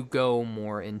you go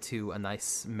more into a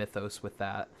nice mythos with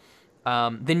that.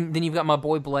 Then you've got my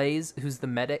boy Blaze, who's the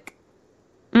medic.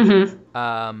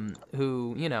 Mm-hmm.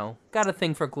 Who, got a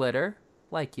thing for glitter,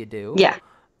 like you do. Yeah.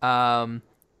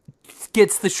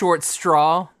 Gets the short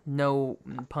straw, no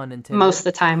pun intended. Most of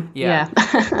the time. Yeah.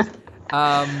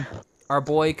 Our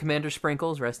boy Commander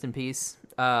Sprinkles, rest in peace.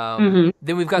 Then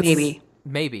we've got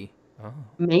maybe. Oh.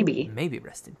 Maybe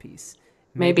rest in peace.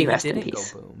 Maybe rest in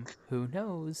peace. Go boom. Who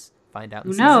knows? Find out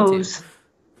in season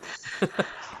 2.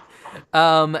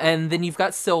 And then you've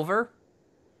got Silver.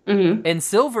 Mm-hmm. And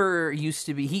Silver used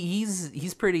to be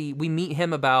he's pretty. We meet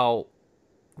him about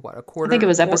a quarter. I think it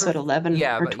was episode 11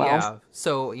 or 12. Yeah,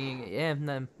 so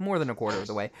more than a quarter of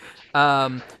the way.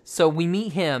 So we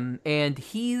meet him, and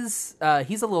he's a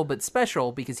little bit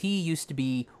special because he used to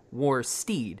be War's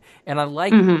steed, and I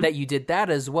like that you did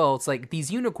that as well. It's like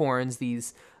these unicorns,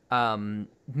 these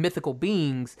mythical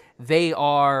beings, they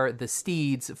are the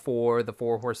steeds for the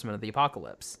 4 horsemen of the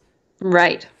apocalypse.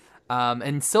 Right.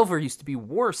 And Silver used to be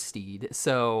War's steed,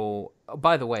 so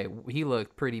by the way, he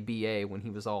looked pretty BA when he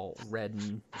was all red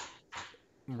and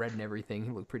everything.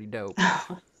 He looked pretty dope.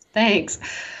 Thanks.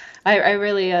 I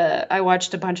really I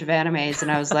watched a bunch of animes and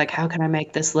I was like, how can I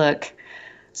make this look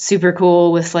super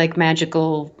cool with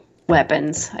magical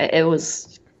weapons?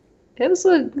 Those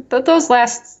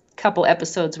last couple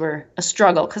episodes were a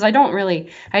struggle because I'd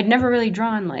never really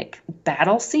drawn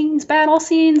battle scenes,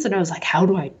 and I was like, how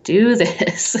do I do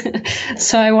this?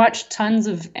 So I watched tons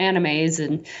of animes,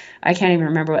 and I can't even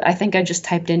remember I think I just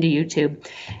typed into YouTube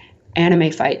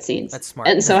anime fight scenes. That's smart.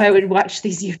 And so I would watch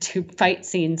these YouTube fight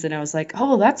scenes, and I was like,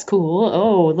 oh, that's cool.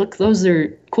 Oh, look, those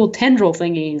are cool tendril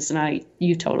thingies, and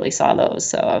you totally saw those.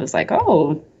 So I was like,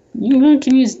 oh, you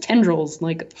can use tendrils,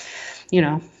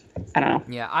 I don't know.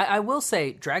 Yeah, I will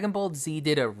say Dragon Ball Z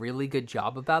did a really good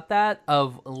job about that,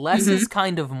 of less is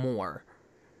kind of more.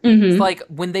 Mm-hmm. It's like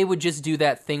when they would just do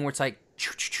that thing where it's like,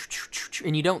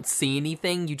 and you don't see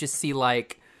anything, you just see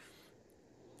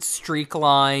streak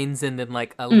lines and then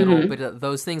a little bit of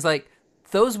those things.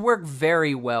 Those work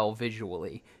very well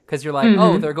visually because you're like,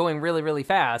 oh, they're going really, really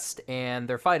fast and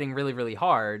they're fighting really, really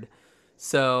hard.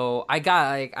 So I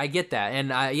get that,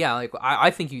 and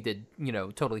I think you did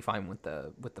totally fine with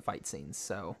the fight scenes.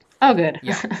 So good.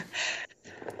 Yeah.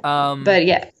 But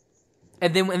yeah,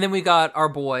 and then we got our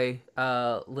boy,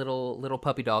 little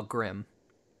puppy dog Grim.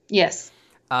 Yes.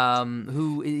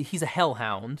 He's a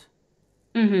hellhound.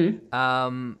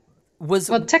 Mm-hmm.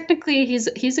 Well, technically he's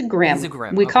a Grim. He's a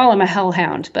Grim. We call him a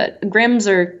hellhound, but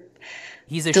Grims are.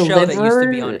 He's a show that used to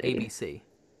be on ABC.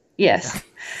 Yes.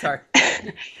 Sorry.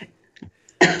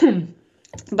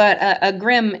 But a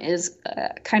Grimm is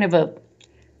kind of a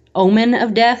omen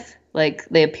of death. Like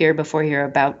they appear before you're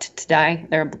about to die.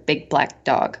 They're a big black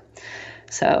dog.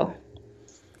 So,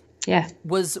 yeah.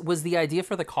 Was the idea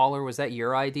for the collar, was that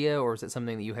your idea, or was it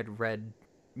something that you had read,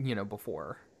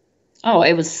 before? Oh,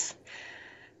 it was.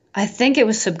 I think it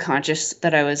was subconscious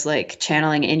that I was like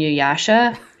channeling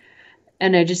Inuyasha,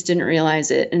 and I just didn't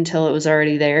realize it until it was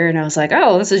already there, and I was like,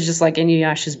 "Oh, this is just like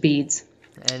Inuyasha's beads."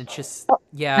 And it's just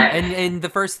and the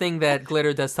first thing that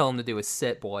Glitter does tell him to do is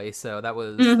sit, boy. So that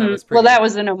was pretty. Well, that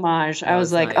was an homage. I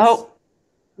was like, nice. "Oh,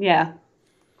 yeah."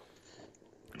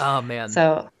 Oh man.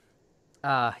 So.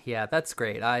 Yeah, that's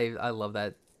great. I love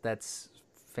that. That's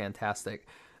fantastic.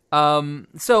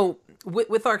 So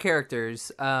with our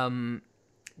characters,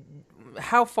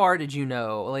 how far did you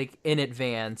know, like, in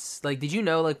advance? Like, did you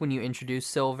know, like, when you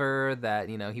introduced Silver that,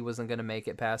 he wasn't going to make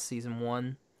it past season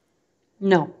 1?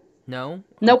 No. No?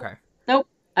 Nope. Okay. Nope.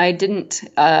 I didn't.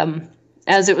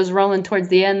 As it was rolling towards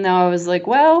the end, though, I was like,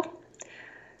 well,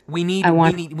 we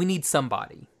need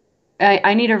somebody.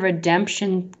 I need a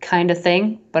redemption kind of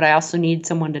thing, but I also need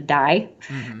someone to die.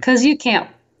 Because you can't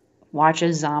watch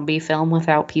a zombie film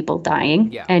without people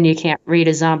dying. Yeah. And you can't read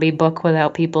a zombie book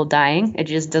without people dying. It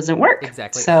just doesn't work.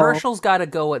 Exactly. So, Herschel's got to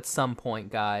go at some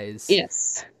point, guys.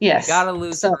 Yes. Gotta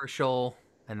lose Herschel,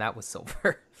 and that was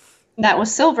Silver. That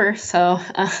was Silver, so...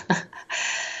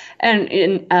 and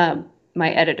in... my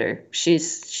editor,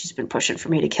 she's been pushing for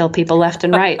me to kill people left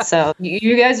and right. So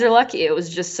you guys are lucky. It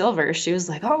was just Silver. She was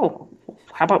like, "Oh,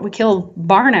 how about we kill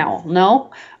Barn Owl?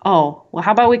 No. Oh, well,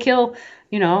 how about we kill,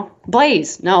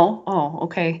 Blaze? No. Oh,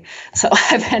 okay." So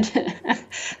I've had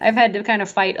to kind of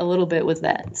fight a little bit with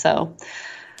that. So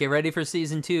get ready for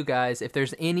season 2, guys. If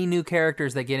there's any new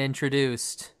characters that get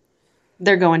introduced,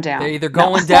 they're going down. They're either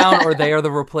going down or they are the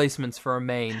replacements for a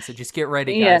main. So just get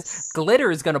ready, guys. Yes.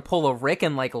 Glitter is going to pull a Rick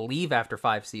and leave after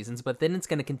 5 seasons, but then it's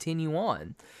going to continue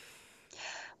on.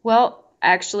 Well,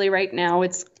 actually, right now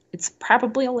it's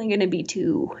probably only going to be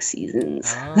 2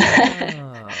 seasons.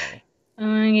 Oh.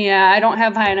 Yeah, I don't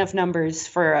have high enough numbers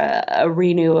for a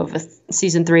renew of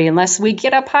season 3 unless we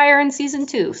get up higher in season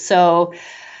 2. So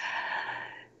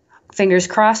fingers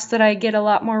crossed that I get a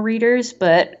lot more readers,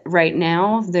 but right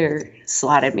now they're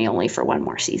slotted me only for 1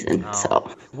 more season. Oh.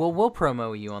 So, well, we'll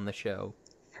promo you on the show.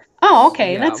 Oh,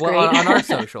 okay, yeah, that's great. on our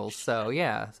socials. So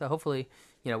yeah, so hopefully,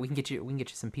 we can get you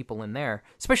some people in there,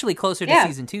 especially closer to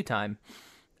season 2 time.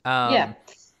 Yeah.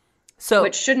 So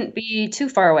which shouldn't be too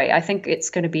far away. I think it's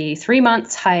going to be 3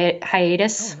 months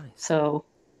hiatus. Oh, nice. So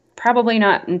probably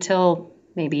not until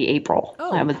maybe April.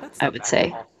 Oh, I would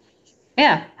say.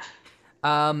 Yeah.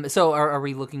 So are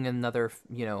we looking at another,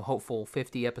 hopeful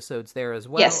 50 episodes there as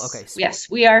well? Yes. Okay. Sweet. Yes,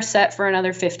 we are set for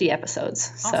another 50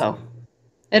 episodes. Awesome. So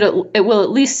it will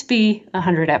at least be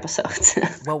 100 episodes.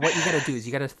 Well, what you got to do is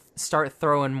you got to start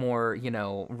throwing more,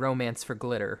 romance for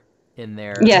Glitter in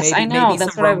there. Yes, I know. Maybe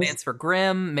That's some what romance for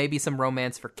Grimm, maybe some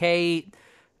romance for Kate.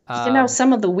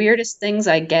 Some of the weirdest things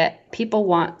I get, people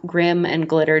want Grimm and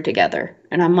Glitter together.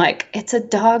 And I'm like, it's a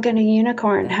dog and a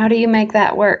unicorn. How do you make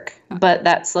that work? But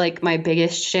that's like my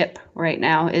biggest ship right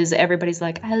now is everybody's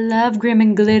like, I love Grimm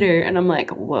and Glitter. And I'm like,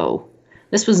 whoa,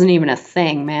 this wasn't even a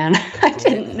thing, man. I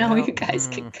didn't know you guys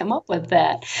could come up with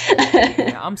that.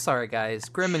 Yeah, I'm sorry, guys.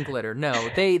 Grimm and Glitter. No,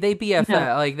 they BFF.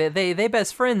 No. Like they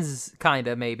best friends, kind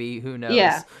of, maybe. Who knows?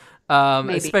 Yeah.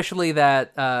 Maybe. Especially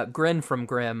that Grin from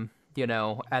Grimm,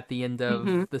 at the end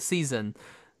of the season.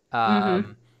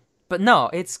 But no,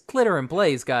 it's Glitter and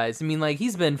Blaze, guys. I mean, like,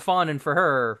 he's been fawning for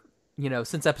her,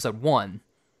 since episode 1.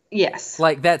 Yes.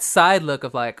 Like, that side look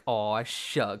of like, aw,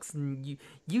 shucks.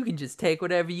 You can just take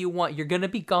whatever you want. You're gonna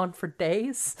be gone for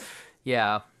days?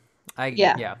 Yeah.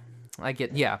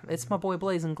 It's my boy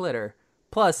Blaze and Glitter.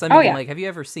 Plus, I mean, like, have you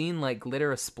ever seen, like,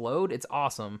 Glitter explode? It's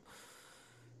awesome.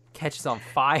 Catches on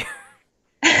fire.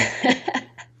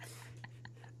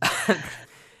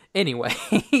 Anyway,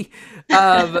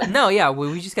 no, yeah,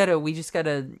 we just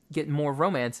gotta get more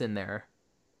romance in there.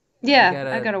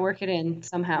 Yeah, I gotta work it in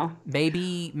somehow.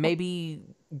 Maybe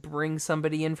bring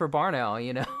somebody in for Barnow,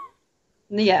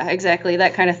 Yeah, exactly,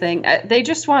 that kind of thing. They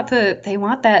just want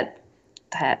that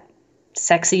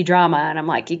sexy drama, and I'm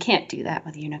like, you can't do that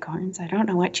with unicorns. I don't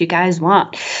know what you guys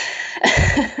want.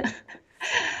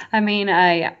 I mean,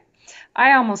 I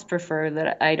almost prefer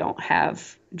that I don't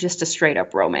have just a straight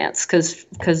up romance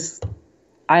because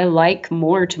I like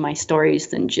more to my stories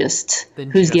than just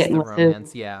who's getting with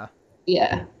romance. who. Yeah.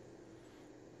 Yeah.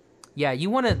 Yeah, you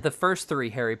wanted the first 3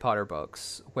 Harry Potter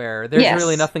books where there's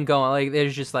really nothing going. Like,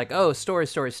 there's just like, oh, story,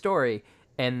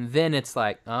 And then it's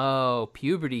like, oh,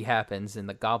 puberty happens in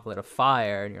the Goblet of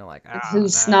Fire, and you're like, oh,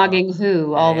 Who's no. snogging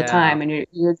who all the Yeah. time, and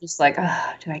you're just like,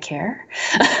 oh, do I care?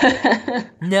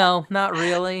 No, not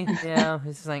really. Yeah,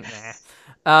 it's just like,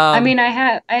 nah. I mean,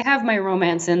 I have my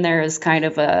romance in there as kind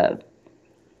of a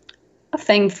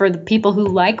thing for the people who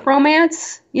like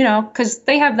romance, because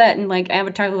they have that in like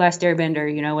Avatar: The Last Airbender,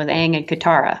 with Aang and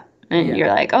Katara, and you're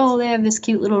like, oh, they have this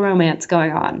cute little romance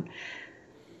going on,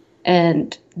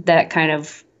 and that kind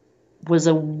of was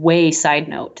a way side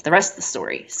note to the rest of the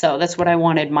story. So that's what I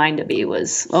wanted mine to be,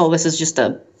 was, oh, this is just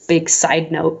a big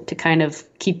side note to kind of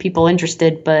keep people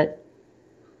interested, but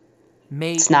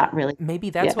it's not really. Maybe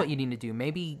that's what you need to do.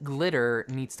 Maybe Glitter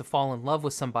needs to fall in love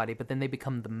with somebody, but then they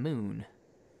become the moon.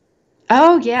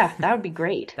 Oh yeah, that would be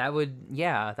great. That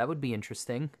would be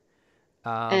interesting.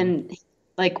 And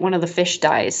like one of the fish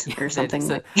dies or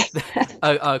something.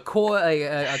 A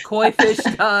koi fish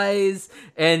dies,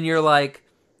 and you're like,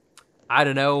 I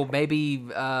don't know, maybe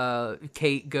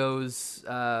Kate goes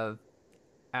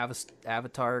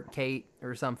Avatar Kate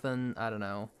or something. I don't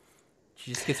know.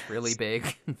 She just gets really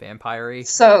big, vampire-y.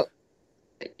 So,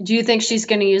 do you think she's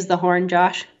going to use the horn,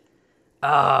 Josh?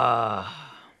 I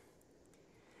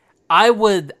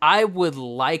would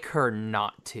like her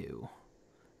not to.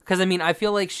 Because, I mean, I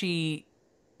feel like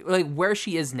where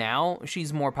she is now,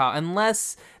 she's more powerful.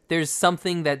 Unless there's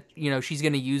something that, she's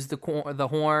going to use the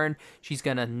horn. She's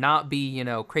going to not be,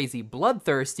 crazy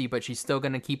bloodthirsty, but she's still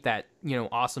going to keep that,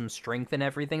 awesome strength and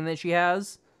everything that she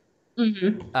has.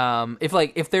 Mm-hmm.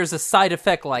 If there's a side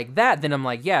effect like that, then I'm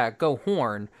like, yeah, go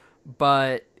horn.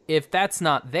 But if that's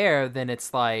not there, then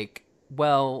it's like,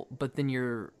 well, but then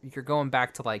you're going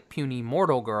back to like puny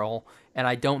mortal girl, and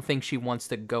I don't think she wants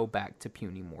to go back to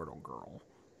puny mortal girl.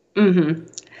 Mm-hmm.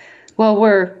 Well,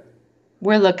 we're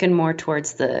looking more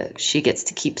towards she gets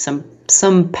to keep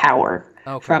some power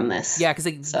from this. Yeah,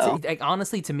 because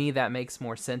honestly, to me, that makes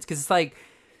more sense. Because it's like,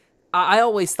 I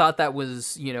always thought that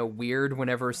was, weird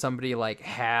whenever somebody like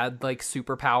had like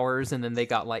superpowers and then they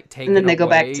got like taken away. And then they go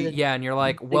back to and you're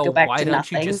like, well, why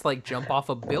don't you just like jump off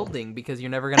a building, because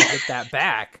you're never gonna get that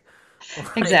back.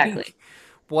 Like, exactly.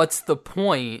 What's the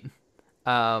point?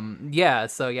 So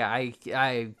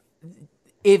I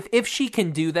if she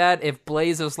can do that, if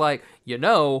Blaze is like,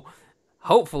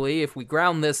 hopefully if we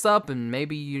ground this up and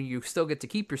maybe you still get to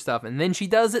keep your stuff, and then she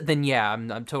does it, then yeah,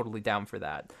 I'm totally down for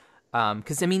that.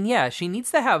 Because I mean, yeah, she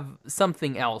needs to have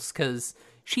something else, because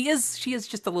she is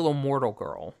just a little mortal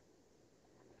girl.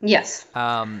 Yes.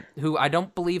 Who I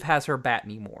don't believe has her bat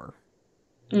anymore.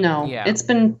 No. Yeah.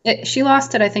 She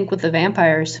lost it, I think, with the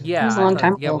vampires. Yeah. It was a long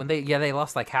time ago. Yeah, they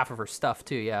lost like half of her stuff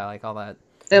too. Yeah, like all that.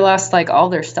 They lost like all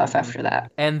their stuff after that.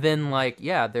 And then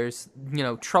there's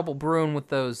trouble brewing with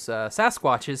those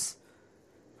Sasquatches,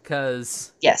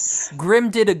 because yes, Grimm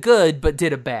did a good but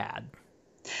did a bad.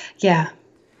 Yeah.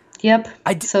 Yep.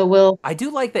 I do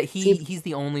like that he's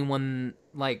the only one,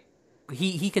 like,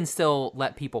 he can still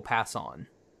let people pass on.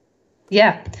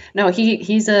 Yeah. No,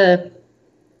 he's a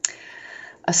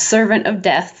servant of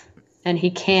death, and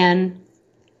he can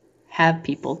have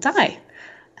people die.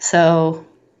 So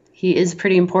he is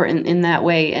pretty important in that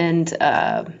way, and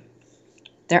there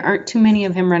aren't too many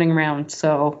of him running around,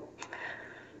 so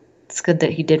it's good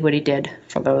that he did what he did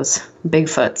for those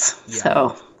Bigfoots. Yeah.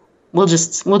 So We'll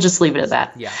just leave it at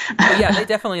that. Yeah. But yeah, they're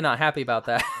definitely not happy about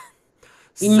that.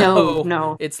 So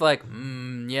no. It's like,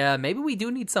 yeah, maybe we do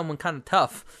need someone kind of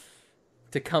tough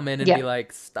to come in and be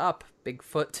like, stop,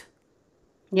 Bigfoot.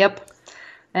 Yep.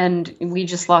 And we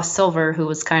just lost Silver, who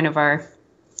was kind of our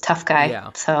tough guy.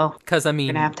 Yeah. So, because I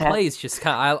mean, Blaze just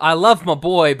kind of, I love my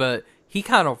boy, but he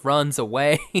kind of runs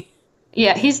away.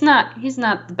 Yeah, he's not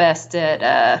the best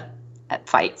at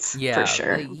fights, for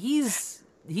sure. Like, he's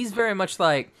very much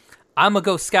like, I'm gonna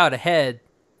go scout ahead.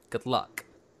 Good luck.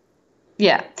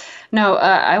 Yeah. No,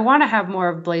 I want to have more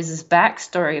of Blaze's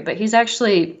backstory, but he's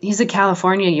a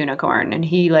California unicorn, and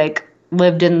he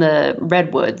lived in the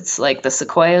redwoods, like the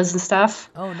sequoias and stuff.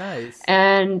 Oh, nice.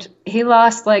 And he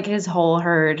lost his whole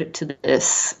herd to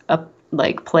this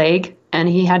plague, and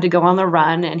he had to go on the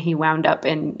run, and he wound up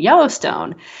in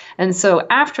Yellowstone. And so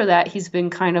after that, he's been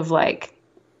kind of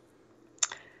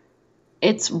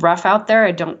it's rough out there.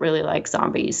 I don't really like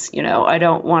zombies. I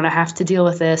don't want to have to deal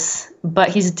with this, but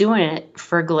he's doing it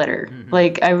for Glitter.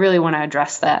 Mm-hmm. I really want to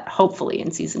address that, hopefully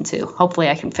in season 2. Hopefully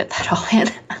I can fit that all in.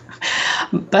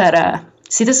 But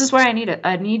See, this is why I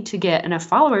need to get enough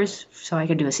followers so I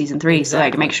can do a season 3, so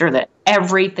I can make Exactly. sure that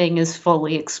everything is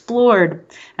fully explored,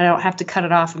 and I don't have to cut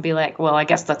it off and be like, well, I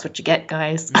guess that's what you get,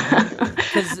 guys.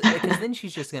 Because then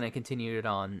she's just gonna continue it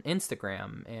on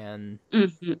Instagram, and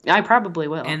I probably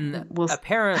will. We'll see.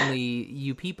 apparently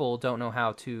you people don't know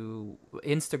how to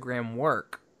Instagram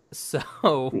work,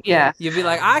 so Yeah. you'd be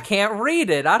like, I can't read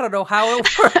it. I don't know how it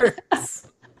works.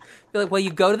 Be like, well,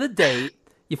 you go to the date,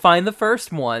 you find the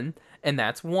first one, and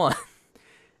that's one.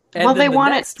 And Well, then they the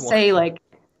want it next to one. say like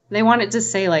they want it to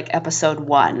say like episode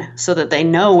 1 so that they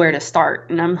know where to start.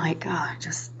 And I'm like, oh,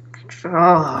 just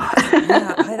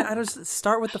Yeah, I just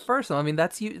start with the first one. I mean,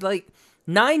 that's you like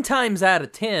 9 times out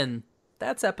of 10,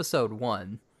 that's episode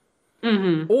 1.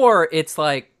 Or it's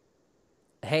like,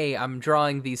 hey, I'm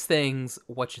drawing these things.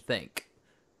 What you think?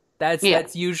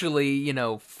 That's usually,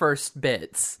 first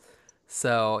bits.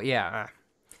 So yeah.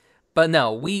 But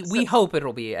no, we hope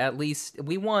it'll be at least,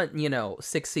 we want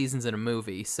 6 seasons in a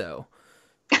movie. So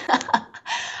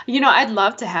I'd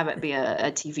love to have it be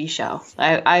a TV show.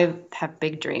 I have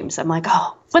big dreams. I'm like,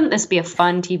 oh, wouldn't this be a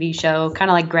fun TV show? Kind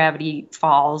of like Gravity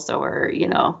Falls or,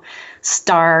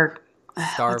 Star.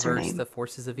 What's her Starverse, name? the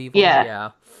Forces of Evil.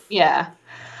 Yeah. Yeah.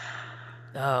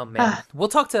 Oh man, we'll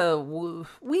talk to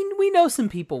we know some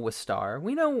people with Star.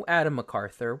 We know Adam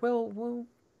MacArthur. We'll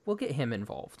get him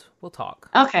involved. We'll talk.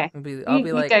 Okay. I'll be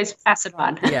you like, guys pass it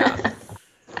on. yeah.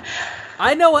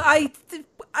 I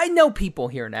know people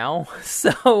here now,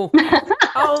 so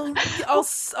I'll we'll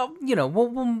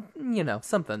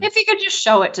something. If you could just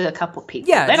show it to a couple people.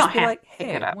 Yeah, They just don't be have like, to pick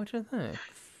hey, it up. what you think?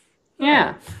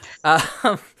 Yeah.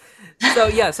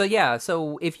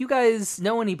 So if you guys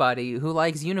know anybody who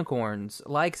likes unicorns,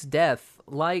 likes death,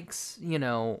 likes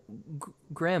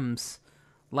Grims,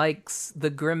 likes the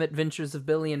grim adventures of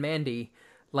Billy and Mandy,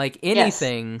 like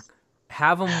anything,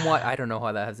 have them. I don't know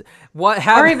how that has.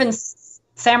 Or even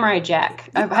Samurai Jack.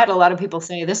 I've had a lot of people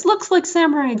say, this looks like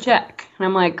Samurai Jack. And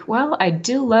I'm like, well, I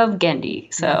do love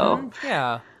Gendy, so...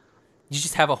 Yeah. You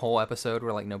just have a whole episode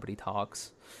where, like, nobody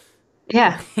talks.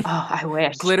 Yeah. Oh, I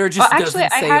wish. Glitter just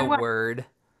doesn't say a word.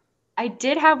 I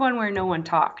did have one where no one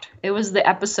talked. It was the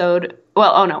episode...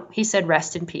 Well, oh no, he said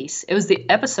rest in peace. It was the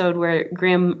episode where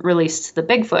Grimm released the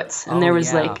Bigfoots. And there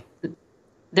was, like...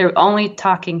 The only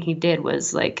talking he did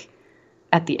was, like,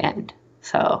 at the end.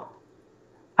 So...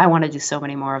 I want to do so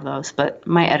many more of those, but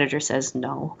my editor says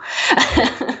no.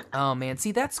 Oh man,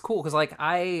 see that's cool because like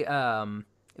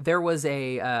there was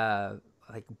a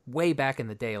like way back in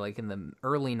the day, like in the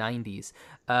early '90s,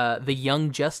 the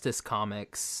Young Justice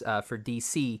comics for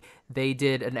DC. They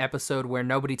did an episode where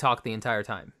nobody talked the entire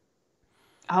time.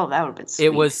 Oh, that would have been sweet.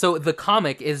 It was so the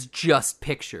comic is just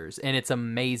pictures and it's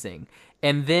amazing.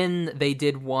 And then they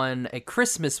did a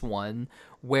Christmas one,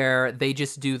 where they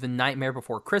just do the Nightmare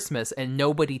Before Christmas and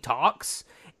nobody talks.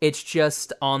 It's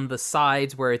just on the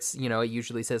sides where it's, it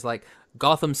usually says like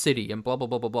Gotham City and blah, blah,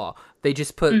 blah, blah, blah. They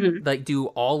just put like do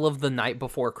all of the Night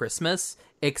Before Christmas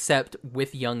except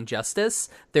with Young Justice.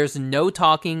 There's no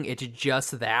talking. It's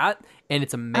just that. And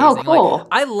it's amazing. Oh, cool. Like,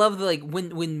 I love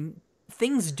when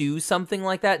things do something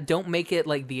like that, don't make it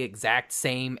like the exact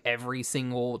same every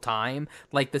single time,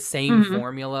 like the same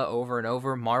formula over and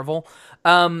over. Marvel.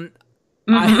 I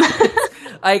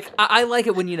like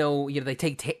it when they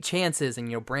take chances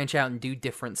and branch out and do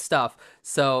different stuff.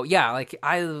 So yeah, like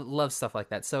I love stuff like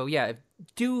that. So yeah,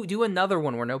 do another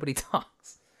one where nobody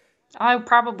talks. I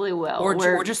probably will. Or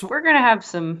we're gonna have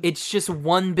some. It's just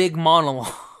one big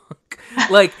monologue.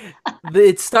 Like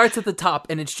it starts at the top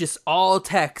and it's just all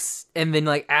text, and then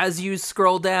like as you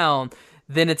scroll down,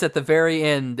 then it's at the very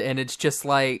end and it's just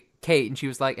like Kate, and she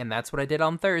was like, and that's what I did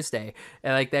on Thursday,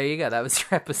 and like there you go, that was your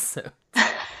episode.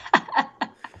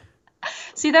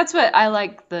 See, that's what I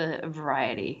like, the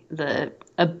variety, the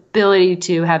ability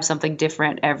to have something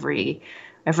different every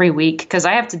week, because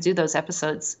I have to do those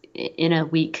episodes in a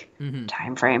week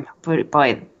time frame. But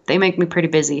boy, they make me pretty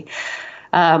busy.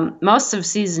 Most of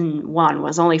season 1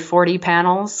 was only 40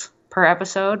 panels per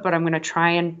episode, but I'm going to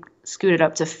try and scoot it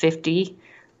up to 50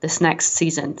 this next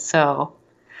season. So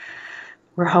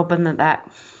we're hoping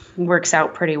that works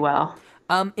out pretty well.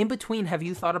 In between, have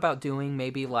you thought about doing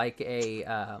maybe like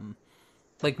a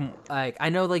like I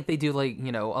know like they do like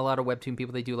a lot of webtoon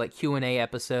people, they do like Q&A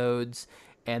episodes,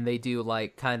 and they do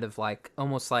like kind of like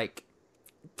almost like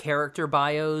character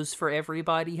bios for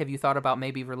everybody. Have you thought about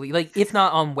maybe like if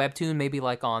not on webtoon, maybe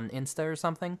like on Insta or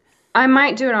something? I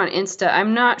might do it on Insta.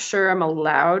 I'm not sure I'm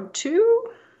allowed to.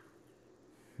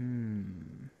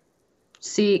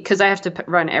 See, because I have to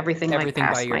run everything like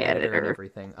past by your my editor and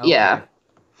everything. Okay. Yeah.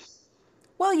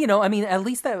 Well, I mean, at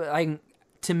least that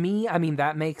to me, I mean,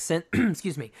 that makes sense.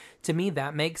 Excuse me. To me,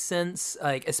 that makes sense.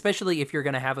 Like, especially if you're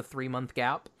going to have a 3-month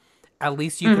gap, at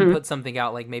least you can put something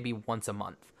out like maybe once a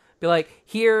month. Be like,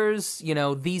 here's,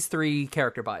 these 3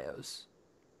 character bios.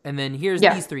 And then here's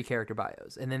these 3 character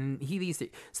bios. And then these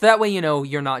 3. So that way,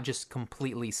 you're not just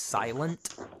completely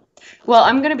silent. Well,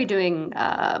 I'm going to be doing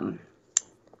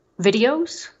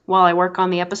videos while I work on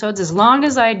the episodes. As long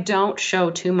as I don't show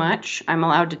too much, I'm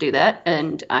allowed to do that.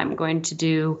 And I'm going to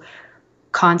do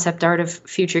concept art of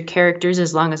future characters.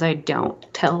 As long as I don't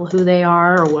tell who they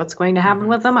are or what's going to happen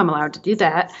with them, I'm allowed to do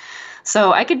that.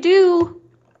 So I could do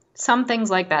some things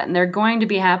like that, and they're going to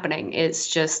be happening. It's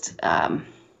just thought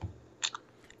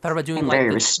about doing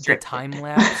like the time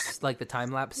lapse, like the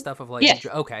time lapse stuff of like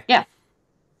okay.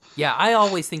 Yeah, I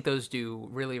always think those do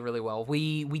really, really well.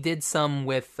 We did some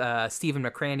with Stephen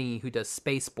McCraney, who does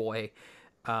Space Boy,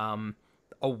 a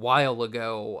while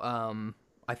ago.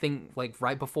 I think like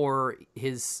right before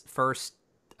his first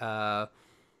comic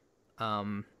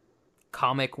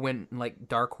when like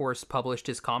Dark Horse published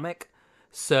his comic.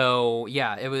 So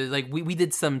yeah, it was like we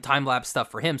did some time lapse stuff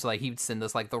for him. So like he would send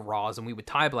us like the raws and we would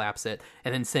time lapse it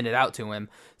and then send it out to him.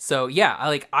 So yeah,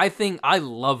 I think I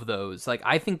love those. Like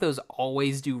I think those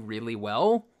always do really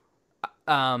well.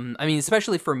 I mean,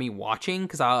 especially for me watching,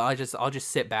 because I'll just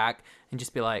sit back and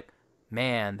just be like,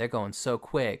 man, they're going so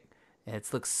quick. And it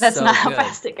looks That's so not good. how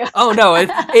fast it goes. Oh no,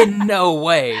 in no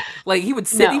way. Like he would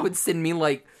send me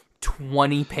like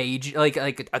 20 page, like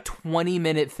a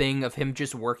 20-minute thing of him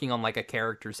just working on like a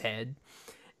character's head,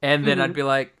 and then I'd be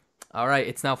like, all right,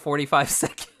 it's now 45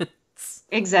 seconds.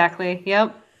 Exactly.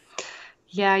 Yep.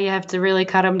 Yeah, you have to really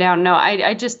cut them down. No,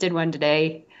 I just did one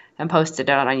today and posted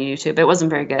it on YouTube. It wasn't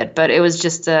very good, but it was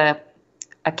just a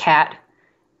cat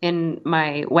in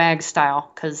my WAG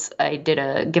style, because I did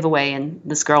a giveaway and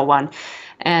this girl won,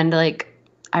 and like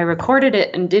I recorded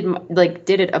it and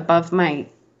did it above my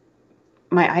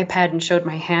iPad and showed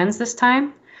my hands this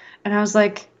time, and I was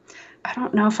like, I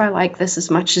don't know if I like this as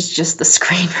much as just the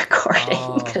screen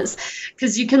recording, because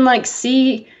you can like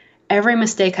see every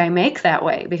mistake I make that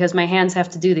way, because my hands have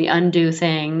to do the undo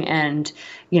thing, and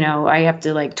I have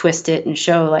to like twist it and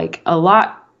show like a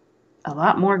lot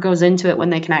more goes into it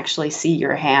when they can actually see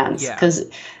your hands,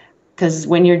 because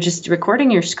when you're just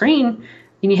recording your screen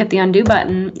and you hit the undo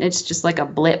button, it's just like a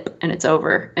blip and it's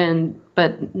over.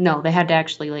 But no, they had to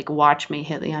actually like watch me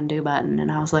hit the undo button,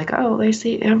 and I was like, oh, they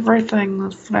see everything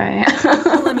this way.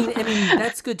 Well, I mean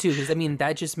that's good too, because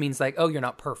that just means like, oh, you're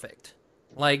not perfect.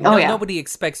 Like nobody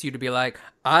expects you to be like,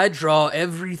 I draw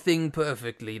everything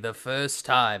perfectly the first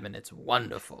time and it's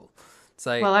wonderful. It's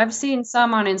like, well, I've seen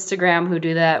some on Instagram who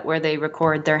do that, where they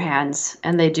record their hands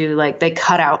and they do like they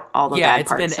cut out all the bad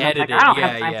parts. It's been edited. Like, I don't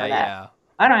have time for that.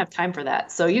 I don't have time for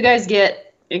that. So you guys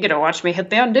get to watch me hit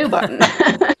the undo button.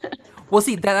 Well,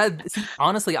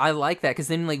 honestly, I like that, because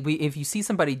then like if you see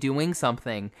somebody doing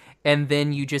something and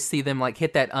then you just see them like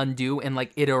hit that undo and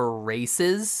like it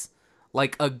erases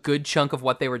like a good chunk of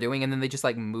what they were doing, and then they just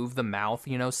like move the mouth,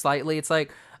 slightly. It's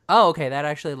like, oh, okay, that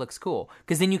actually looks cool,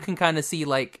 because then you can kind of see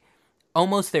like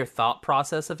almost their thought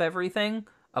process of everything,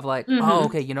 of like, oh,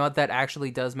 okay, you know what, that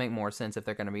actually does make more sense if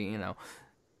they're going to be,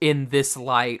 in this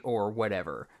light or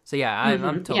whatever. So yeah,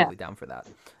 I'm totally down for that.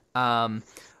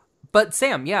 But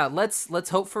Sam, yeah, let's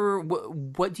hope for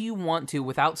what do you want to,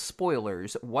 without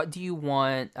spoilers, what do you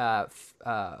want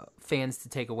fans to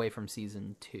take away from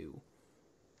season 2?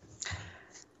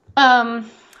 I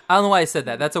don't know why I said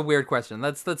that. That's a weird question.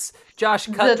 Let's Josh,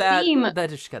 cut that.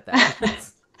 Just cut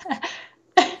that.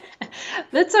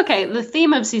 That's okay. The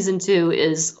theme of season 2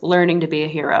 is learning to be a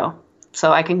hero.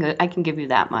 So I can give you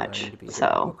that much.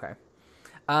 So okay.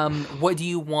 What do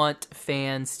you want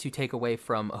fans to take away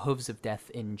from Hooves of Death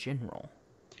in general?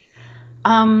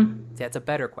 That's a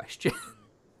better question.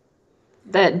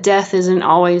 That death isn't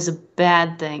always a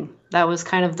bad thing. That was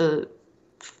kind of the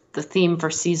theme for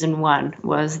season 1,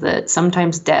 was that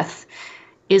sometimes death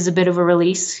is a bit of a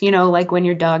release, like when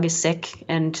your dog is sick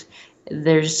and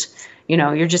there's,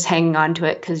 you're just hanging on to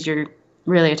it because you're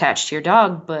really attached to your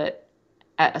dog, but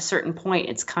at a certain point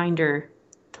it's kinder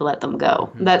to let them go.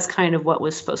 Mm-hmm. That's kind of what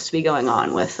was supposed to be going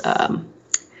on with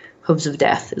Hooves of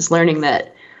Death, is learning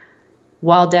that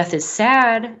while death is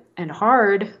sad and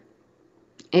hard,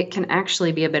 it can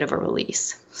actually be a bit of a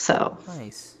release. So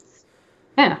nice.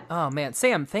 Yeah. Oh man,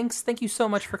 Sam, thank you so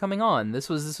much for coming on. This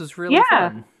was really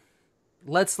fun.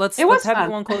 Let's have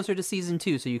you on closer to season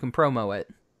 2 so you can promo it.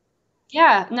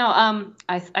 Yeah, no,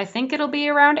 I think it'll be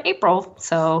around April,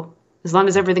 so as long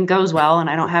as everything goes well and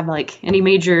I don't have like any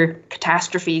major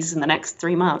catastrophes in the next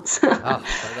 3 months. Oh,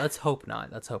 let's hope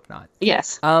not. Let's hope not.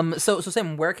 Yes. So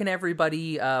Sam, where can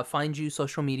everybody find you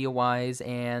social media wise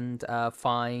and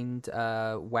find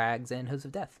Wags and Hooves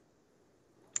of Death?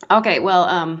 Okay,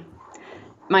 well,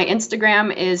 my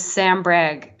Instagram is Sam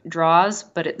Bragg Draws,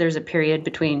 but there's a period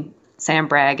between Sam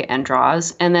Bragg and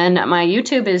Draws. And then my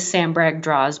YouTube is Sam Bragg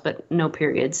Draws, but no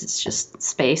periods. It's just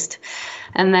spaced.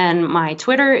 And then my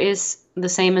Twitter is the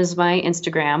same as my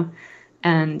Instagram.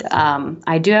 And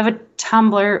I do have a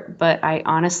Tumblr, but I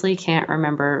honestly can't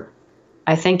remember.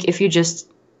 I think if you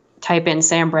just type in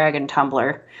Sam Bragg and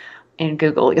Tumblr in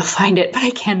Google, you'll find it, but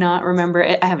I cannot remember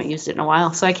it. I haven't used it in a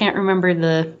while, so I can't remember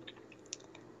the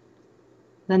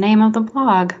name of the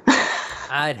blog.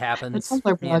 It happens, The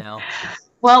Tumblr blog. you know.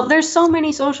 Well, there's so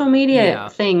many social media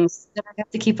things that I have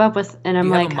to keep up with, and I'm Do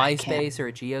you like, have a I can't. MySpace or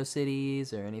a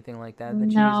GeoCities or anything like that that you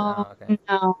use? No, Oh, okay.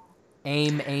 no.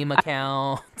 AIM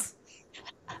account.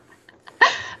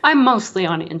 I'm mostly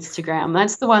on Instagram.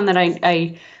 That's the one that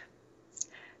I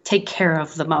take care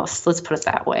of the most. Let's put it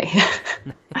that way.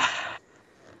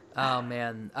 Oh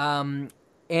man.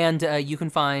 And you can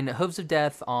find Hooves of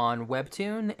Death on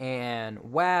Webtoon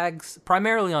and Wags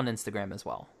primarily on Instagram as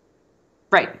well.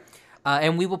 Right.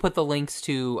 And we will put the links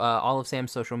to all of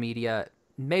Sam's social media.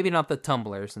 Maybe not the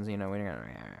Tumblr, since we're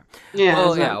gonna. Yeah.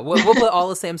 Well, yeah, we'll put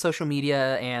all of Sam's social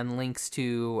media and links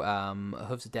to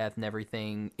Hooves of Death and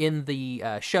everything in the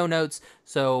show notes.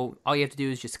 So all you have to do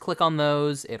is just click on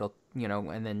those. It'll,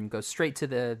 and then go straight to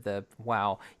the.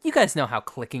 Wow, you guys know how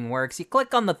clicking works. You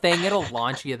click on the thing, it'll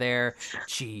launch you there.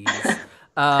 Jeez.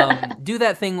 Do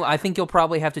that thing. I think you'll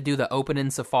probably have to do the open in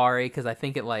Safari, because I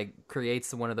think it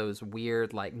creates one of those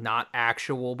weird not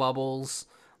actual bubbles,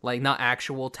 not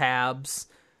actual tabs.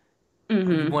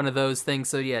 Mm-hmm. One of those things.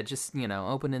 So yeah, just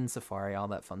open in Safari, all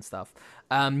that fun stuff.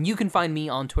 You can find me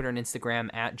on Twitter and Instagram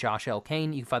at Josh L.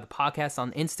 Kane. You can find the podcast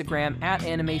on Instagram at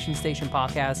Animation Station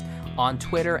Podcast, on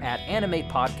Twitter at Animate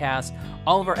Podcast.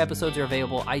 All of our episodes are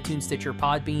available iTunes, Stitcher,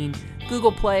 Podbean,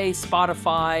 Google Play,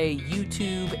 Spotify,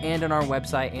 YouTube, and on our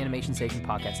website,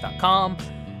 animationstationpodcast.com.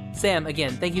 Sam,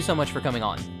 again, thank you so much for coming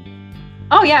on.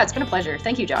 Oh, yeah, it's been a pleasure.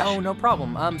 Thank you, Josh. Oh, no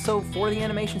problem. So for the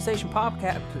Animation Station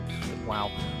Podcast...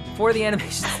 Wow. For the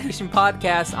Animation Station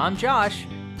Podcast, I'm Josh.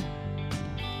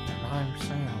 And I'm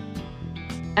Sam.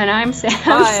 And I'm Sam.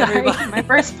 Bye, Sorry, everybody. my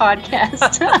first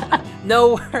podcast.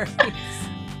 No worries.